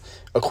go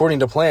according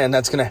to plan,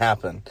 that's going to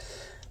happen.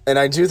 And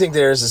I do think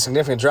there's a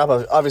significant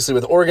drop-off. Obviously,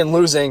 with Oregon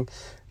losing,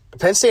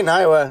 Penn State and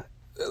Iowa,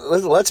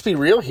 let's be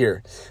real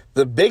here.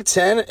 The Big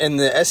Ten and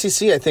the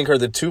SEC, I think, are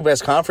the 2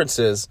 best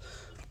conferences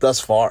thus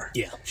far.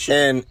 Yeah,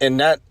 sure. And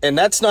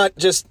that's not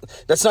just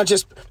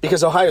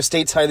because Ohio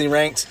State's highly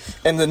ranked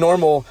and the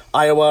normal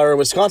Iowa or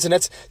Wisconsin.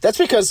 That's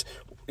because,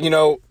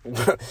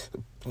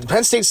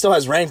 Penn State still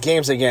has ranked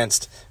games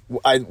against.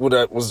 I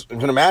was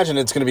going to imagine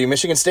it's going to be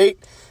Michigan State,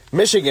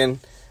 Michigan,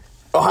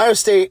 Ohio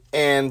State,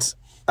 and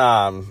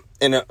Iowa.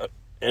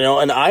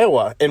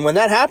 And when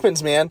that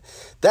happens, man,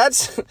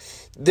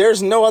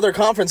 there's no other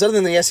conference other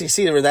than the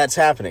SEC where that's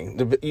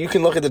happening. You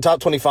can look at the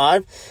top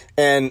 25,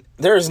 and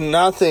there's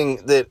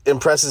nothing that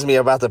impresses me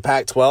about the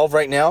Pac-12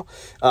 right now.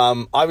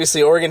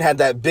 Obviously, Oregon had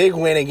that big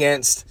win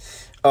against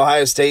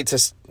Ohio State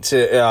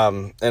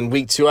in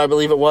week 2, I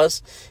believe it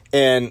was.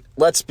 And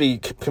let's be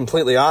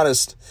completely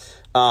honest,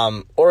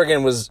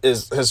 Oregon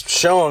has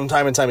shown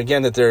time and time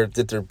again that they're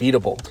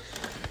beatable.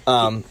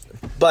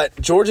 But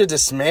Georgia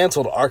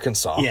dismantled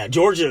Arkansas. Yeah,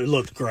 Georgia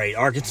looked great.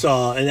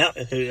 Arkansas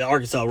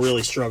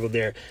really struggled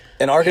there.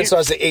 And Arkansas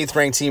is the 8th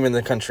ranked team in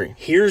the country.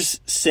 Here's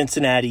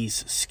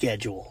Cincinnati's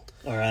schedule.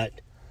 All right,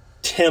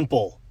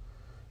 Temple,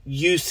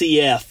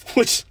 UCF,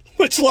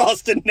 which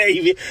lost to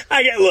Navy.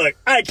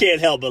 I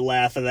can't help but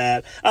laugh at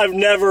that. I've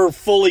never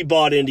fully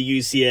bought into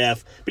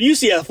UCF, but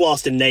UCF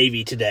lost to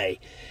Navy today.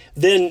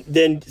 Then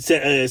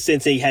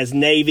Cincy has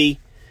Navy.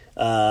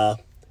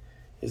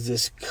 Is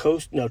this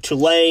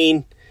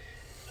Tulane?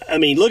 I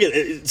mean, look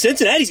at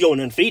Cincinnati's going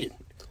undefeated.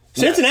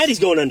 Cincinnati's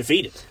going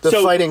undefeated. The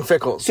Fighting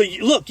Fickles. So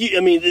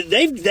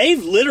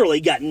they've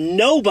literally got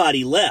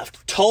nobody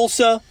left.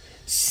 Tulsa,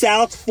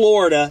 South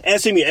Florida,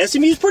 SMU.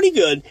 SMU's pretty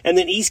good, and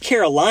then East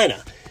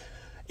Carolina.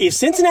 If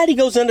Cincinnati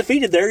goes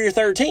undefeated, they're your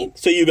 3rd team.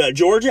 So you've got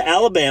Georgia,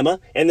 Alabama,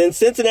 and then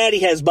Cincinnati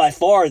has by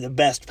far the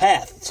best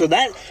path. So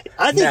that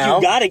I think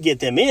you've got to get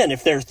them in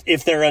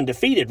if they're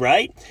undefeated,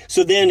 right?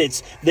 So then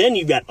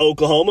you've got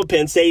Oklahoma,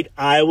 Penn State,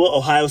 Iowa,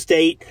 Ohio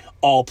State,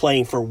 all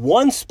playing for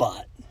 1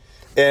 spot.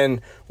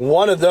 And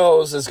one of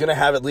those is going to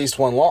have at least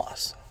 1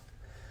 loss.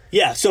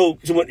 Yeah,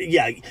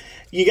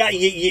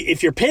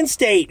 if you're Penn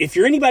State, if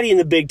you're anybody in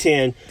the Big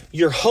Ten,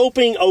 you're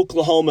hoping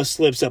Oklahoma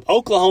slips up.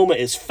 Oklahoma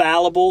is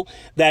fallible.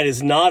 That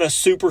is not a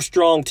super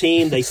strong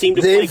team. They seem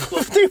to play.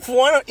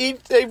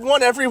 They've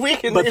won every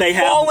week, and they've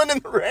fallen in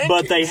the rankings.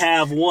 But they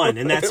have won,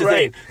 and that's the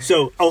right. thing.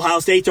 So Ohio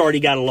State's already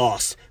got a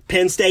loss.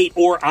 Penn State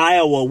or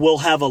Iowa will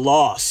have a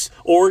loss.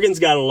 Oregon's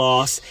got a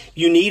loss.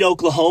 You need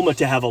Oklahoma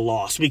to have a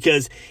loss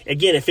because,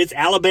 again, if it's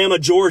Alabama,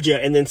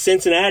 Georgia, and then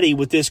Cincinnati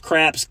with this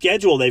crap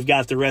schedule they've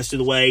got the rest of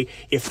the way,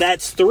 if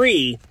that's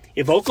 3,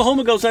 if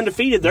Oklahoma goes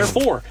undefeated, they're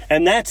 4,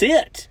 and that's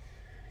it.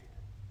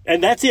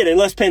 And that's it,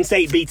 unless Penn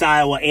State beats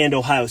Iowa and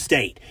Ohio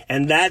State.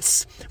 And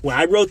that's, when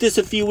I wrote this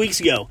a few weeks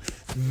ago,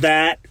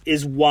 that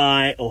is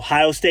why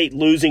Ohio State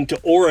losing to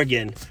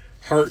Oregon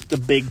hurt the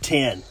Big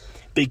Ten.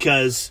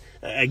 Because,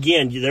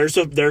 again, there's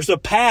a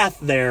path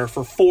there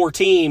for 4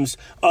 teams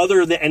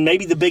and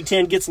maybe the Big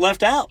Ten gets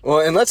left out. Well,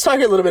 and let's talk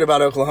a little bit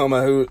about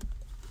Oklahoma, who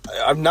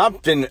I've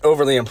not been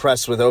overly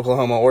impressed with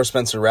Oklahoma or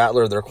Spencer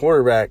Rattler, their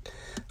quarterback.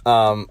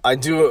 I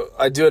do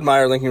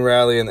admire Lincoln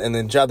Riley and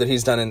the job that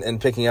he's done in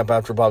picking up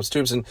after Bob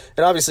Stoops, and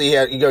obviously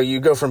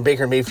you go from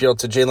Baker Mayfield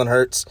to Jalen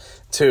Hurts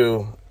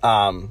to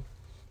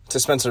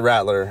Spencer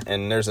Rattler,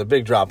 and there's a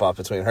big drop off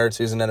between Hurts,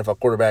 who's an NFL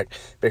quarterback,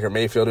 Baker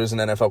Mayfield, who's an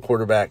NFL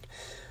quarterback.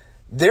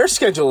 Their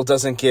schedule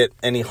doesn't get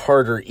any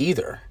harder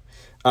either.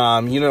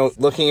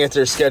 Looking at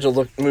their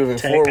schedule moving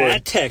forward,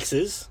 at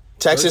Texas,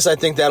 I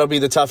think that'll be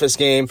the toughest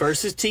game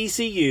versus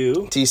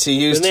TCU.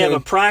 TCU's then they have a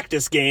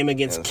practice game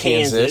against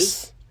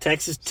Kansas.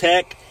 Texas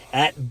Tech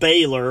at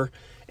Baylor,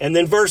 and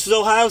then versus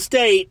Ohio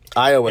State,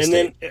 Iowa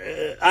State,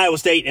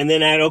 and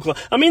then at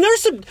Oklahoma. I mean,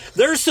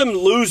 there's some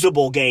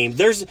losable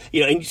games.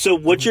 And so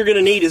what you're going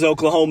to need is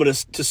Oklahoma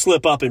to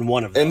slip up in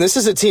one of them. And this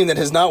is a team that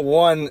has not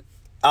won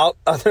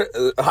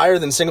higher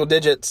than single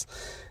digits,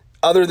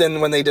 other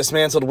than when they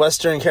dismantled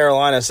Western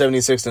Carolina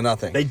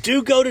 76-0. They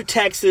do go to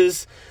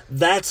Texas.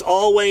 That's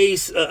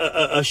always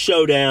a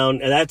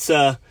showdown, and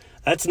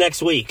that's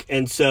next week.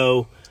 And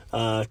so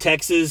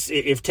Texas,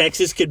 if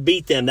Texas could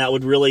beat them, that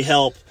would really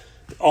help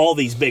all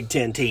these Big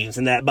Ten teams,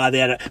 and that by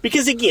that,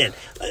 because again,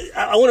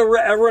 I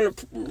want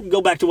to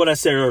go back to what I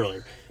said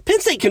earlier. Penn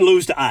State can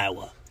lose to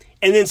Iowa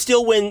and then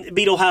still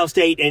beat Ohio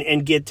State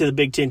and get to the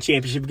Big Ten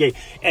championship game,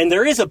 and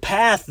there is a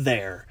path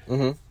there,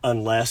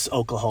 unless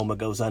Oklahoma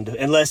goes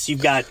unless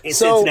you've got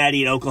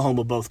Cincinnati and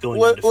Oklahoma both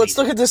going undefeated. Let's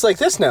look at this like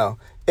this now.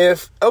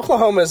 If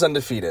Oklahoma is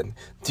undefeated,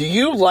 do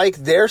you like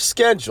their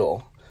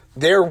schedule,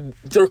 their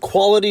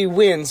quality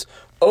wins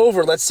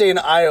over, let's say, an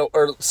Iowa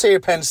or say a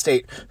Penn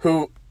State,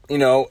 who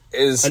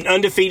is an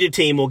undefeated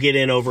team will get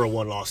in over a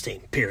one-loss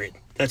team? Period.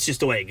 That's just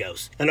the way it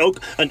goes.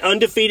 An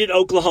undefeated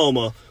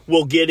Oklahoma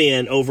will get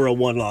in over a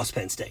one-loss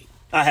Penn State.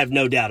 I have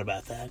no doubt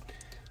about that.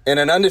 And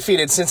an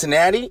undefeated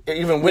Cincinnati,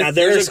 even with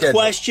their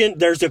schedule.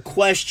 There's a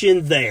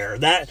question there.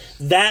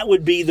 That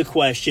would be the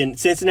question.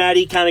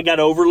 Cincinnati kind of got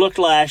overlooked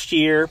last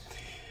year.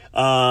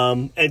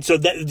 And so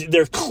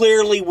there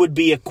clearly would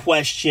be a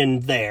question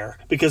there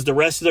because the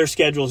rest of their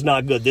schedule is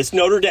not good. That's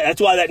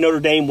why that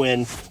Notre Dame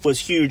win was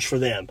huge for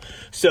them.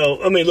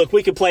 So, I mean, look,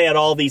 we could play out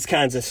all these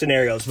kinds of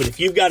scenarios, but if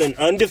you've got an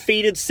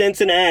undefeated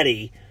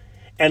Cincinnati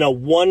and a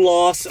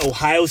one-loss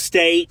Ohio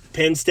State,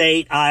 Penn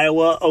State,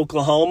 Iowa,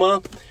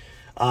 Oklahoma,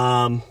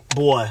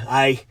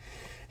 boy,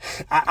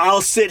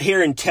 I'll sit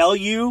here and tell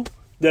you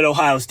that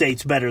Ohio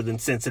State's better than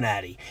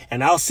Cincinnati.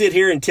 And I'll sit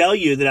here and tell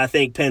you that I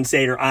think Penn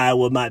State or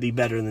Iowa might be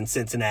better than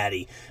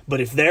Cincinnati.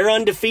 But if they're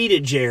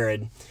undefeated,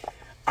 Jared,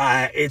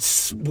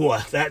 that's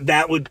going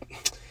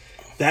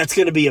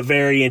to be a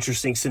very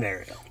interesting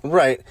scenario.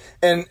 Right.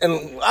 And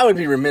I would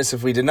be remiss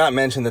if we did not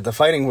mention that the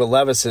Fighting Will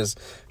Levises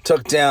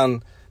took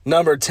down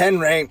number 10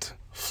 ranked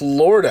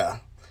Florida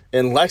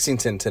in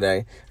Lexington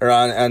today, or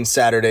on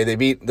Saturday. They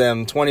beat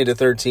them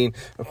 20-13.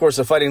 Of course,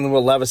 the Fighting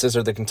Will Levises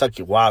are the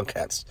Kentucky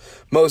Wildcats,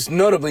 most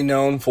notably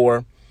known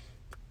for,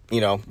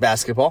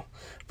 basketball.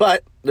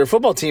 But their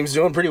football team's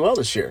doing pretty well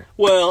this year.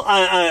 Well,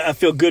 I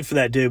feel good for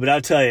that dude, but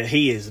I'll tell you,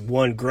 he is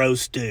one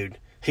gross dude.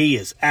 He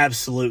is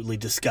absolutely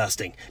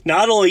disgusting.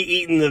 Not only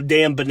eating the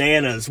damn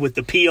bananas with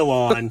the peel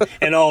on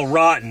and all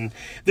rotten,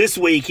 this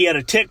week he had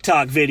a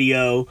TikTok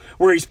video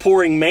where he's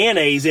pouring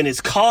mayonnaise in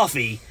his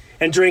coffee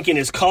and drinking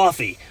his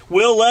coffee.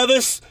 Will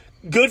Levis,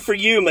 good for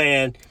you,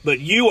 man, but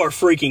you are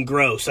freaking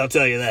gross, I'll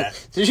tell you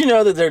that. Did you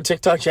know that there are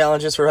TikTok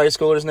challenges for high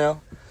schoolers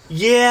now?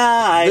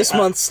 Yeah. This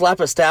month, slap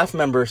a staff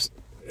member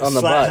on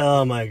the butt.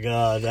 Oh, my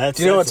God.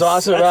 Do you know what's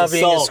awesome about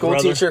being a school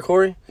teacher,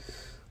 Corey?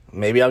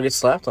 Maybe I'll get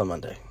slapped on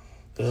Monday.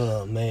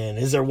 Oh, man.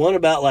 Is there one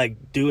about,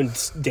 doing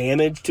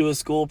damage to a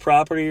school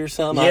property or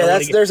something? Yeah,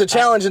 there's a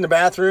challenge in the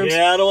bathrooms.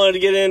 Yeah, I don't want to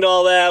get into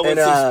all that with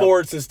some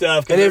sports and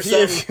stuff. And there's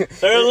a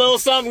little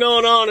something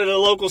going on at a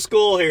local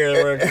school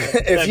here.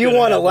 If you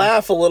want to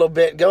laugh a little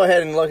bit, go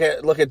ahead and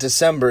look at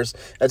December's.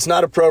 It's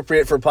not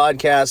appropriate for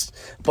podcasts,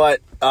 but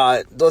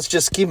let's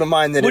just keep in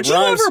mind that it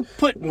rhymes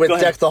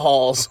with Deck the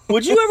Halls.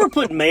 Would you ever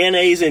put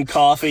mayonnaise in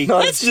coffee?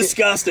 No, that's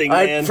disgusting,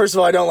 man. First of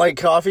all, I don't like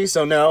coffee,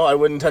 so no, I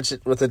wouldn't touch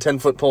it with a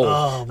 10-foot pole.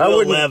 Oh, I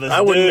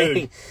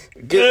wouldn't.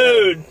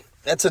 Dude.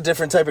 That's a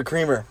different type of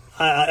creamer.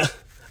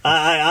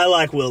 I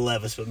like Will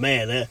Levis, but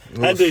man,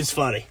 that dude's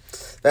funny.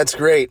 That's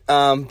great.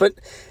 But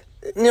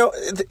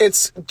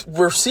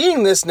we're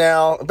seeing this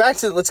now.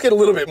 Let's get a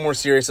little bit more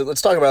serious.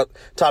 Let's talk about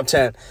top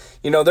 10.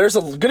 There's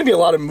going to be a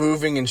lot of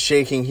moving and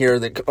shaking here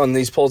on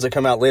these polls that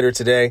come out later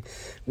today.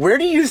 Where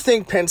do you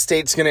think Penn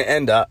State's going to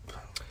end up?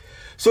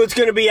 So it's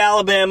going to be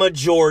Alabama,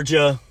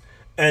 Georgia,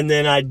 and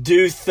then I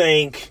do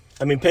think,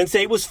 Penn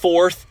State was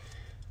fourth.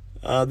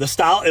 The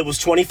style, it was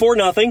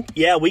 24-0.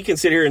 Yeah, we can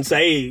sit here and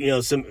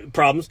say, some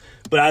problems,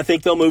 but I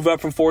think they'll move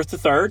up from fourth to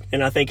third,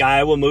 and I think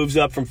Iowa moves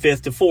up from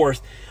fifth to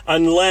fourth,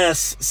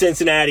 unless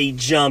Cincinnati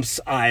jumps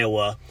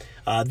Iowa.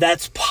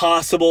 That's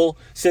possible.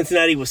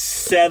 Cincinnati was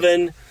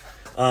 7.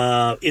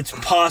 It's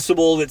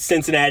possible that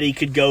Cincinnati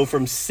could go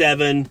from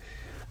 7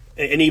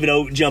 and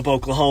even jump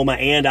Oklahoma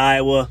and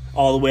Iowa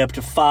all the way up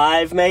to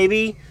 5,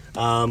 maybe.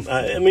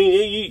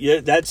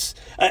 That's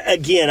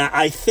again.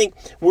 I think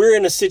we're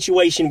in a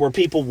situation where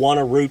people want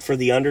to root for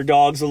the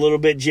underdogs a little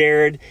bit,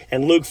 Jared.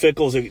 And Luke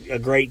Fickell's a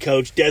great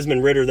coach.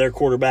 Desmond Ridder, their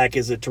quarterback,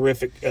 is a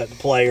terrific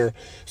player.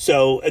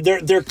 So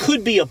there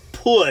could be a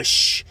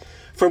push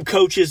from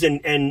coaches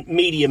and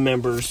media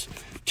members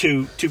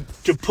to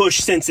push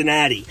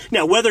Cincinnati.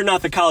 Now, whether or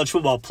not the College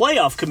Football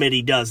Playoff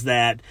Committee does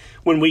that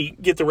when we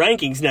get the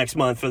rankings next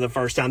month for the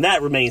first time,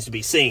 that remains to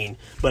be seen.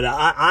 But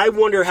I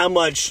wonder how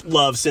much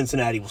love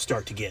Cincinnati will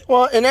start to get.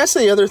 Well, and that's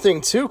the other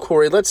thing too,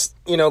 Corey. Let's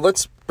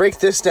break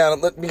this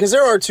down because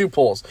there are 2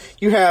 polls.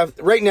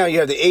 Right now you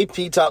have the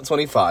AP Top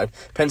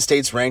 25. Penn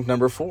State's ranked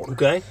number 4.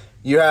 Okay.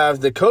 You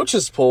have the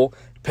coaches poll.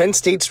 Penn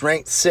State's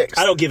ranked 6th.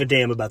 I don't give a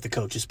damn about the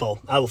coaches poll.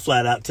 I will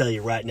flat out tell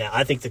you right now.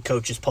 I think the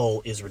coaches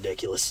poll is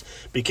ridiculous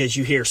because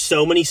you hear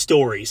so many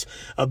stories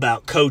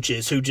about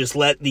coaches who just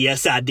let the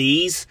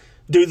SIDs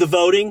do the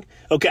voting.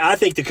 Okay, I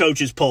think the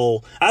coaches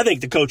poll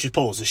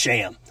is a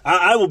sham.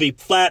 I will be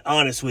flat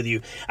honest with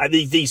you. I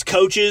think these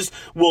coaches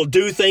will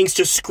do things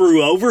to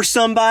screw over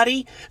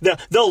somebody.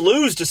 They'll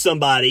lose to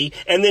somebody,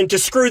 and then to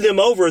screw them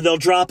over, they'll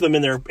drop them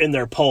in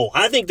their poll.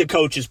 I think the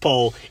coaches'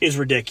 poll is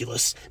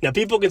ridiculous. Now,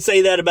 people can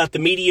say that about the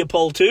media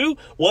poll too.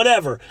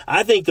 Whatever.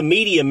 I think the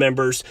media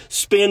members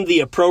spend the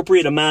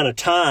appropriate amount of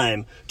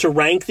time to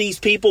rank these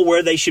people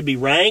where they should be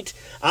ranked.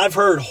 I've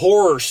heard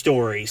horror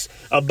stories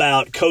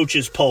about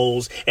coaches'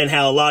 polls and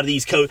how a lot of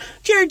these coaches.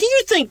 Jared, do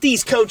you think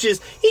these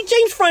coaches?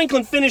 James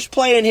Franklin finished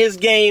playing his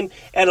game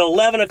at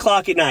 11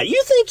 o'clock at night.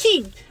 You think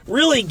he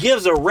really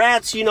gives a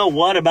rat's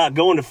you-know-what about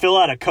going to fill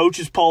out a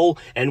coach's poll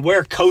and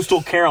where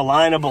Coastal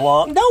Carolina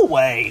belongs? No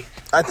way.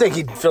 I think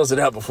he fills it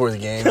out before the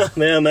game.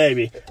 Yeah,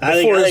 maybe.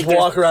 Before his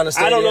walk around the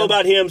stadium. I don't know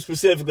about him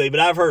specifically, but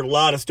I've heard a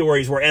lot of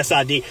stories where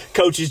SID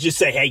coaches just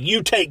say, hey,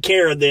 you take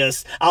care of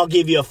this. I'll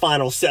give you a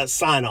final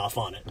sign-off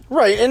on it.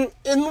 Right, and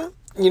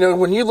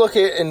when you look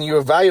at and you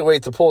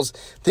evaluate the polls,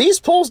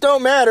 these polls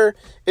don't matter.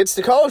 It's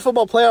the college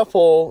football playoff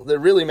poll that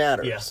really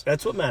matters. Yes,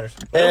 that's what matters.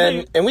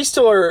 And we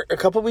still are a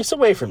couple weeks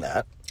away from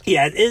that.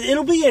 Yeah,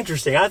 it'll be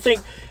interesting. I think,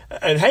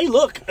 and hey,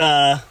 look,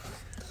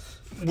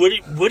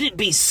 would it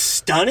be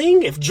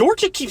stunning if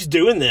Georgia keeps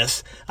doing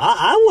this?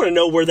 I want to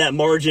know where that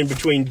margin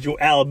between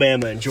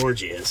Alabama and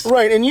Georgia is.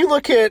 Right, and you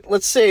look at,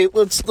 let's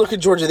look at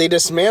Georgia. They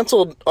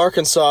dismantled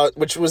Arkansas,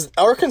 which was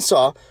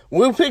Arkansas,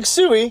 Woo Pig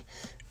Suey,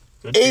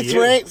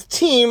 8th-ranked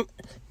team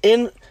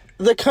in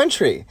the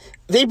country.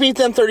 They beat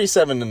them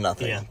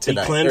 37-0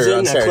 tonight.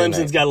 Clemson. Now,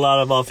 Clemson's got a lot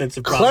of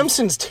offensive problems.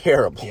 Clemson's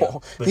terrible.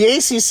 Yeah, the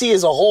ACC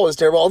as a whole is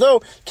terrible.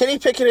 Although Kenny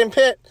Pickett and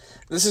Pitt,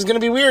 this is going to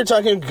be weird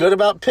talking good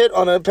about Pitt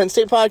on a Penn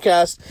State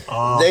podcast.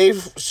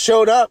 They've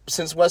showed up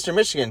since Western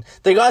Michigan.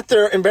 They got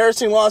their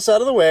embarrassing loss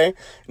out of the way.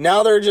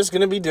 Now they're just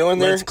going to be doing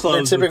their typical.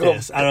 With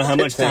this. I don't know how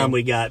much time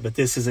we got, but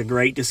this is a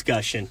great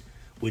discussion.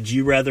 Would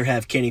you rather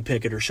have Kenny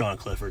Pickett or Sean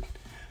Clifford?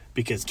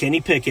 Because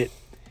Kenny Pickett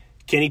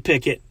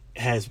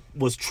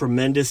was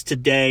tremendous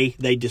today.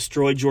 They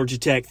destroyed Georgia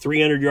Tech,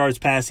 300 yards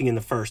passing in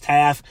the first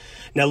half.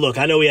 Now, look,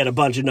 I know he had a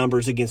bunch of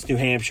numbers against New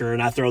Hampshire,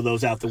 and I throw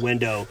those out the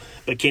window.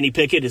 But Kenny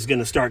Pickett is going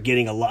to start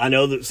getting a lot. I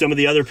know that some of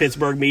the other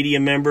Pittsburgh media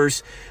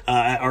members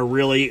are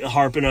really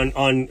harping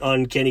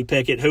on Kenny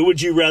Pickett. Who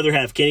would you rather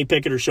have, Kenny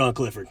Pickett or Sean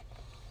Clifford?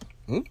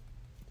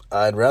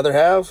 I'd rather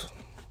have...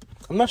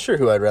 I'm not sure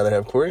who I'd rather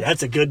have, Corey.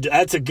 That's a good.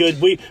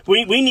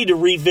 We need to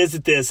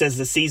revisit this as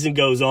the season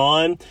goes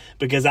on,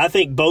 because I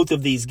think both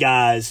of these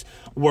guys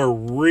were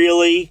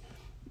really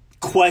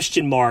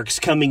question marks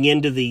coming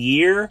into the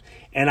year,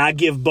 and I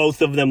give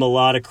both of them a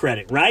lot of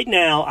credit. Right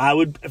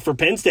now, for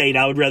Penn State,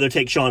 I would rather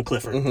take Sean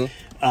Clifford.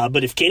 Mm-hmm.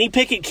 But if Kenny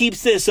Pickett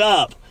keeps this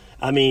up,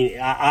 I mean,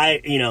 I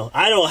don't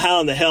know how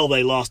in the hell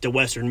they lost to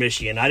Western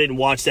Michigan. I didn't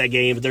watch that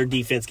game, but their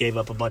defense gave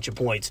up a bunch of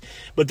points.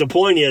 But the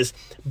point is,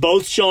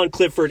 both Sean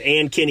Clifford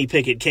and Kenny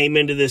Pickett came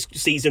into this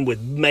season with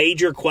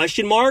major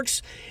question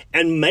marks,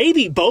 and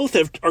maybe both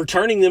are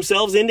turning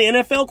themselves into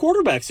NFL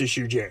quarterbacks this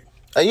year, Jared.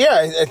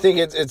 Yeah, I think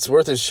it's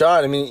worth a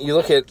shot. I mean, you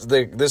look at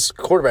this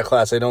quarterback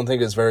class, I don't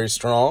think is very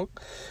strong.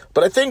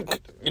 But I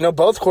think,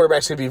 both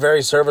quarterbacks could be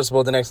very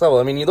serviceable at the next level.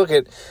 I mean, you look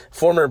at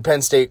former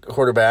Penn State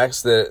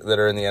quarterbacks that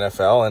are in the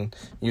NFL, and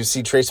you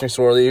see Trace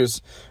McSorley,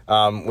 who's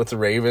with the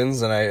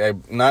Ravens, and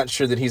I'm not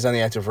sure that he's on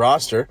the active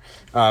roster.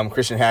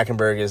 Christian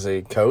Hackenberg is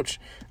a coach.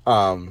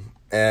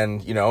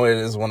 And, it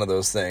is one of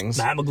those things.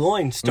 Matt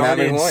McGloin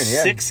started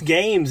 6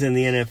 games in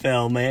the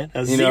NFL, man.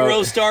 A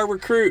zero-star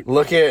recruit.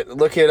 Look at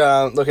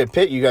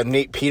Pitt. You got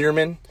Nate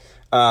Peterman.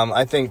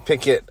 I think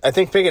Pickett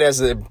has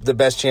the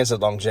best chance at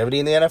longevity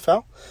in the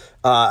NFL.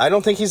 I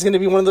don't think he's going to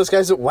be one of those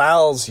guys that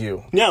wows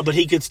you. No, but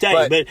he could stay.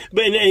 But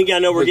I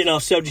know we're getting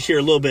off subject here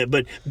a little bit,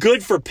 but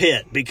good for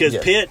Pitt, because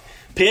Pitt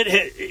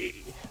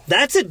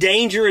that's a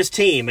dangerous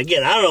team.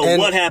 Again, I don't know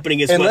what happened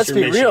against Western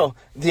Michigan. And let's be real,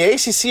 the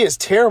ACC is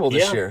terrible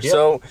this year. Yeah.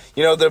 So,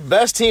 the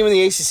best team in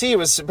the ACC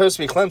was supposed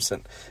to be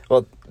Clemson.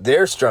 Well,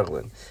 they're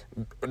struggling.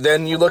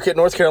 Then you look at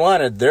North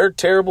Carolina, they're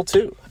terrible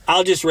too.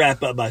 I'll just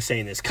wrap up by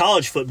saying this.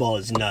 College football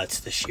is nuts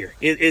this year.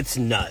 It's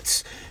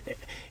nuts.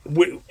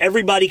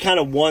 Everybody kind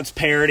of wants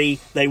parity.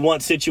 They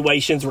want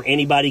situations where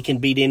anybody can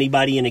beat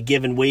anybody in a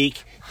given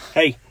week.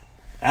 Hey,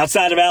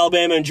 outside of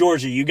Alabama and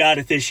Georgia, you got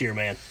it this year,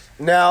 man.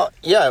 Now,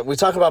 we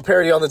talk about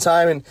parity all the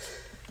time,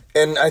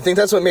 and I think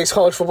that's what makes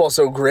college football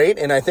so great,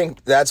 and I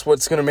think that's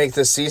what's going to make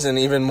this season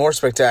even more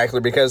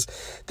spectacular, because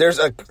there's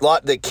a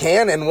lot that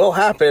can and will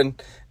happen,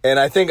 and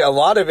I think a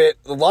lot of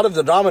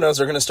the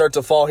dominoes are going to start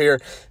to fall here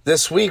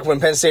this week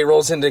when Penn State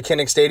rolls into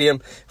Kinnick Stadium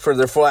for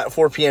their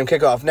 4 p.m.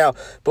 kickoff. Now,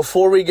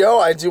 before we go,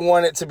 I do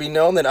want it to be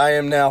known that I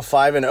am now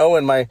 5-0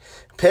 in my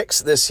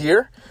picks this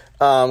year.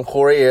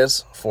 Corey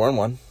is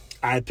 4-1.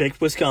 I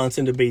picked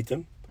Wisconsin to beat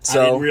them. I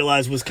didn't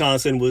realize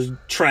Wisconsin was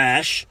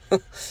trash,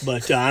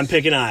 but I'm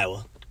picking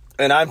Iowa.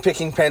 And I'm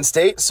picking Penn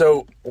State,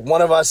 so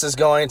one of us is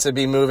going to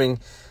be moving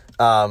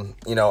up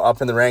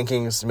in the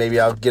rankings.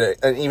 Maybe I'll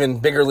get an even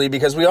bigger lead,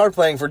 because we are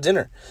playing for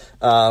dinner.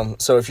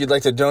 So if you'd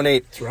like to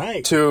donate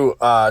to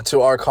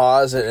our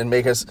cause and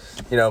make us,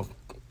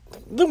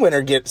 the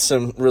winner get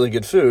some really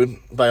good food,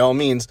 by all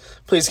means,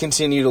 please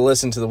continue to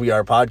listen to the We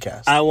Are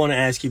podcast. I want to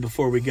ask you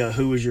before we go,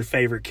 who was your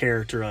favorite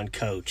character on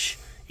Coach?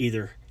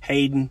 Either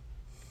Hayden,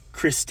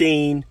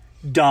 Christine,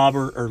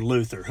 Dauber, or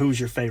Luther. Who was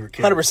your favorite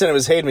character? 100% it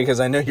was Hayden because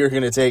I know you were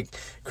going to take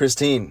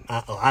Christine.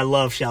 I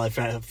love Shelley.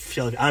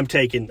 I'm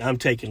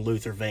taking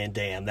Luther Van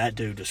Dam. That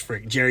dude was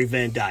freaking Jerry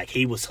Van Dyke.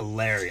 He was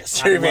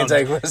hilarious. Jerry Van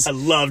Dyke was I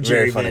love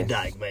Jerry Van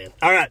Dyke, man.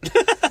 All right.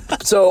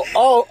 So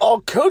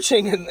all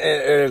coaching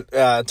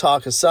and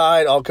talk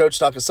aside, all coach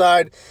talk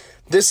aside,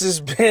 this has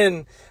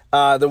been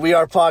the We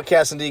Are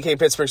podcast and DK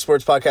Pittsburgh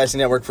Sports Podcasting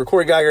Network. For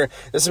Corey Geiger,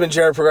 this has been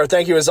Jared Pergar.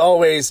 Thank you as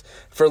always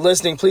for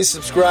listening. Please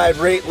subscribe,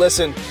 rate,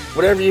 listen,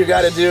 whatever you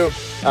got to do.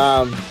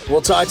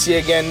 We'll talk to you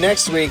again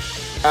next week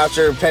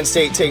after Penn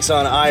State takes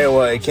on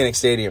Iowa at Kinnick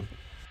Stadium.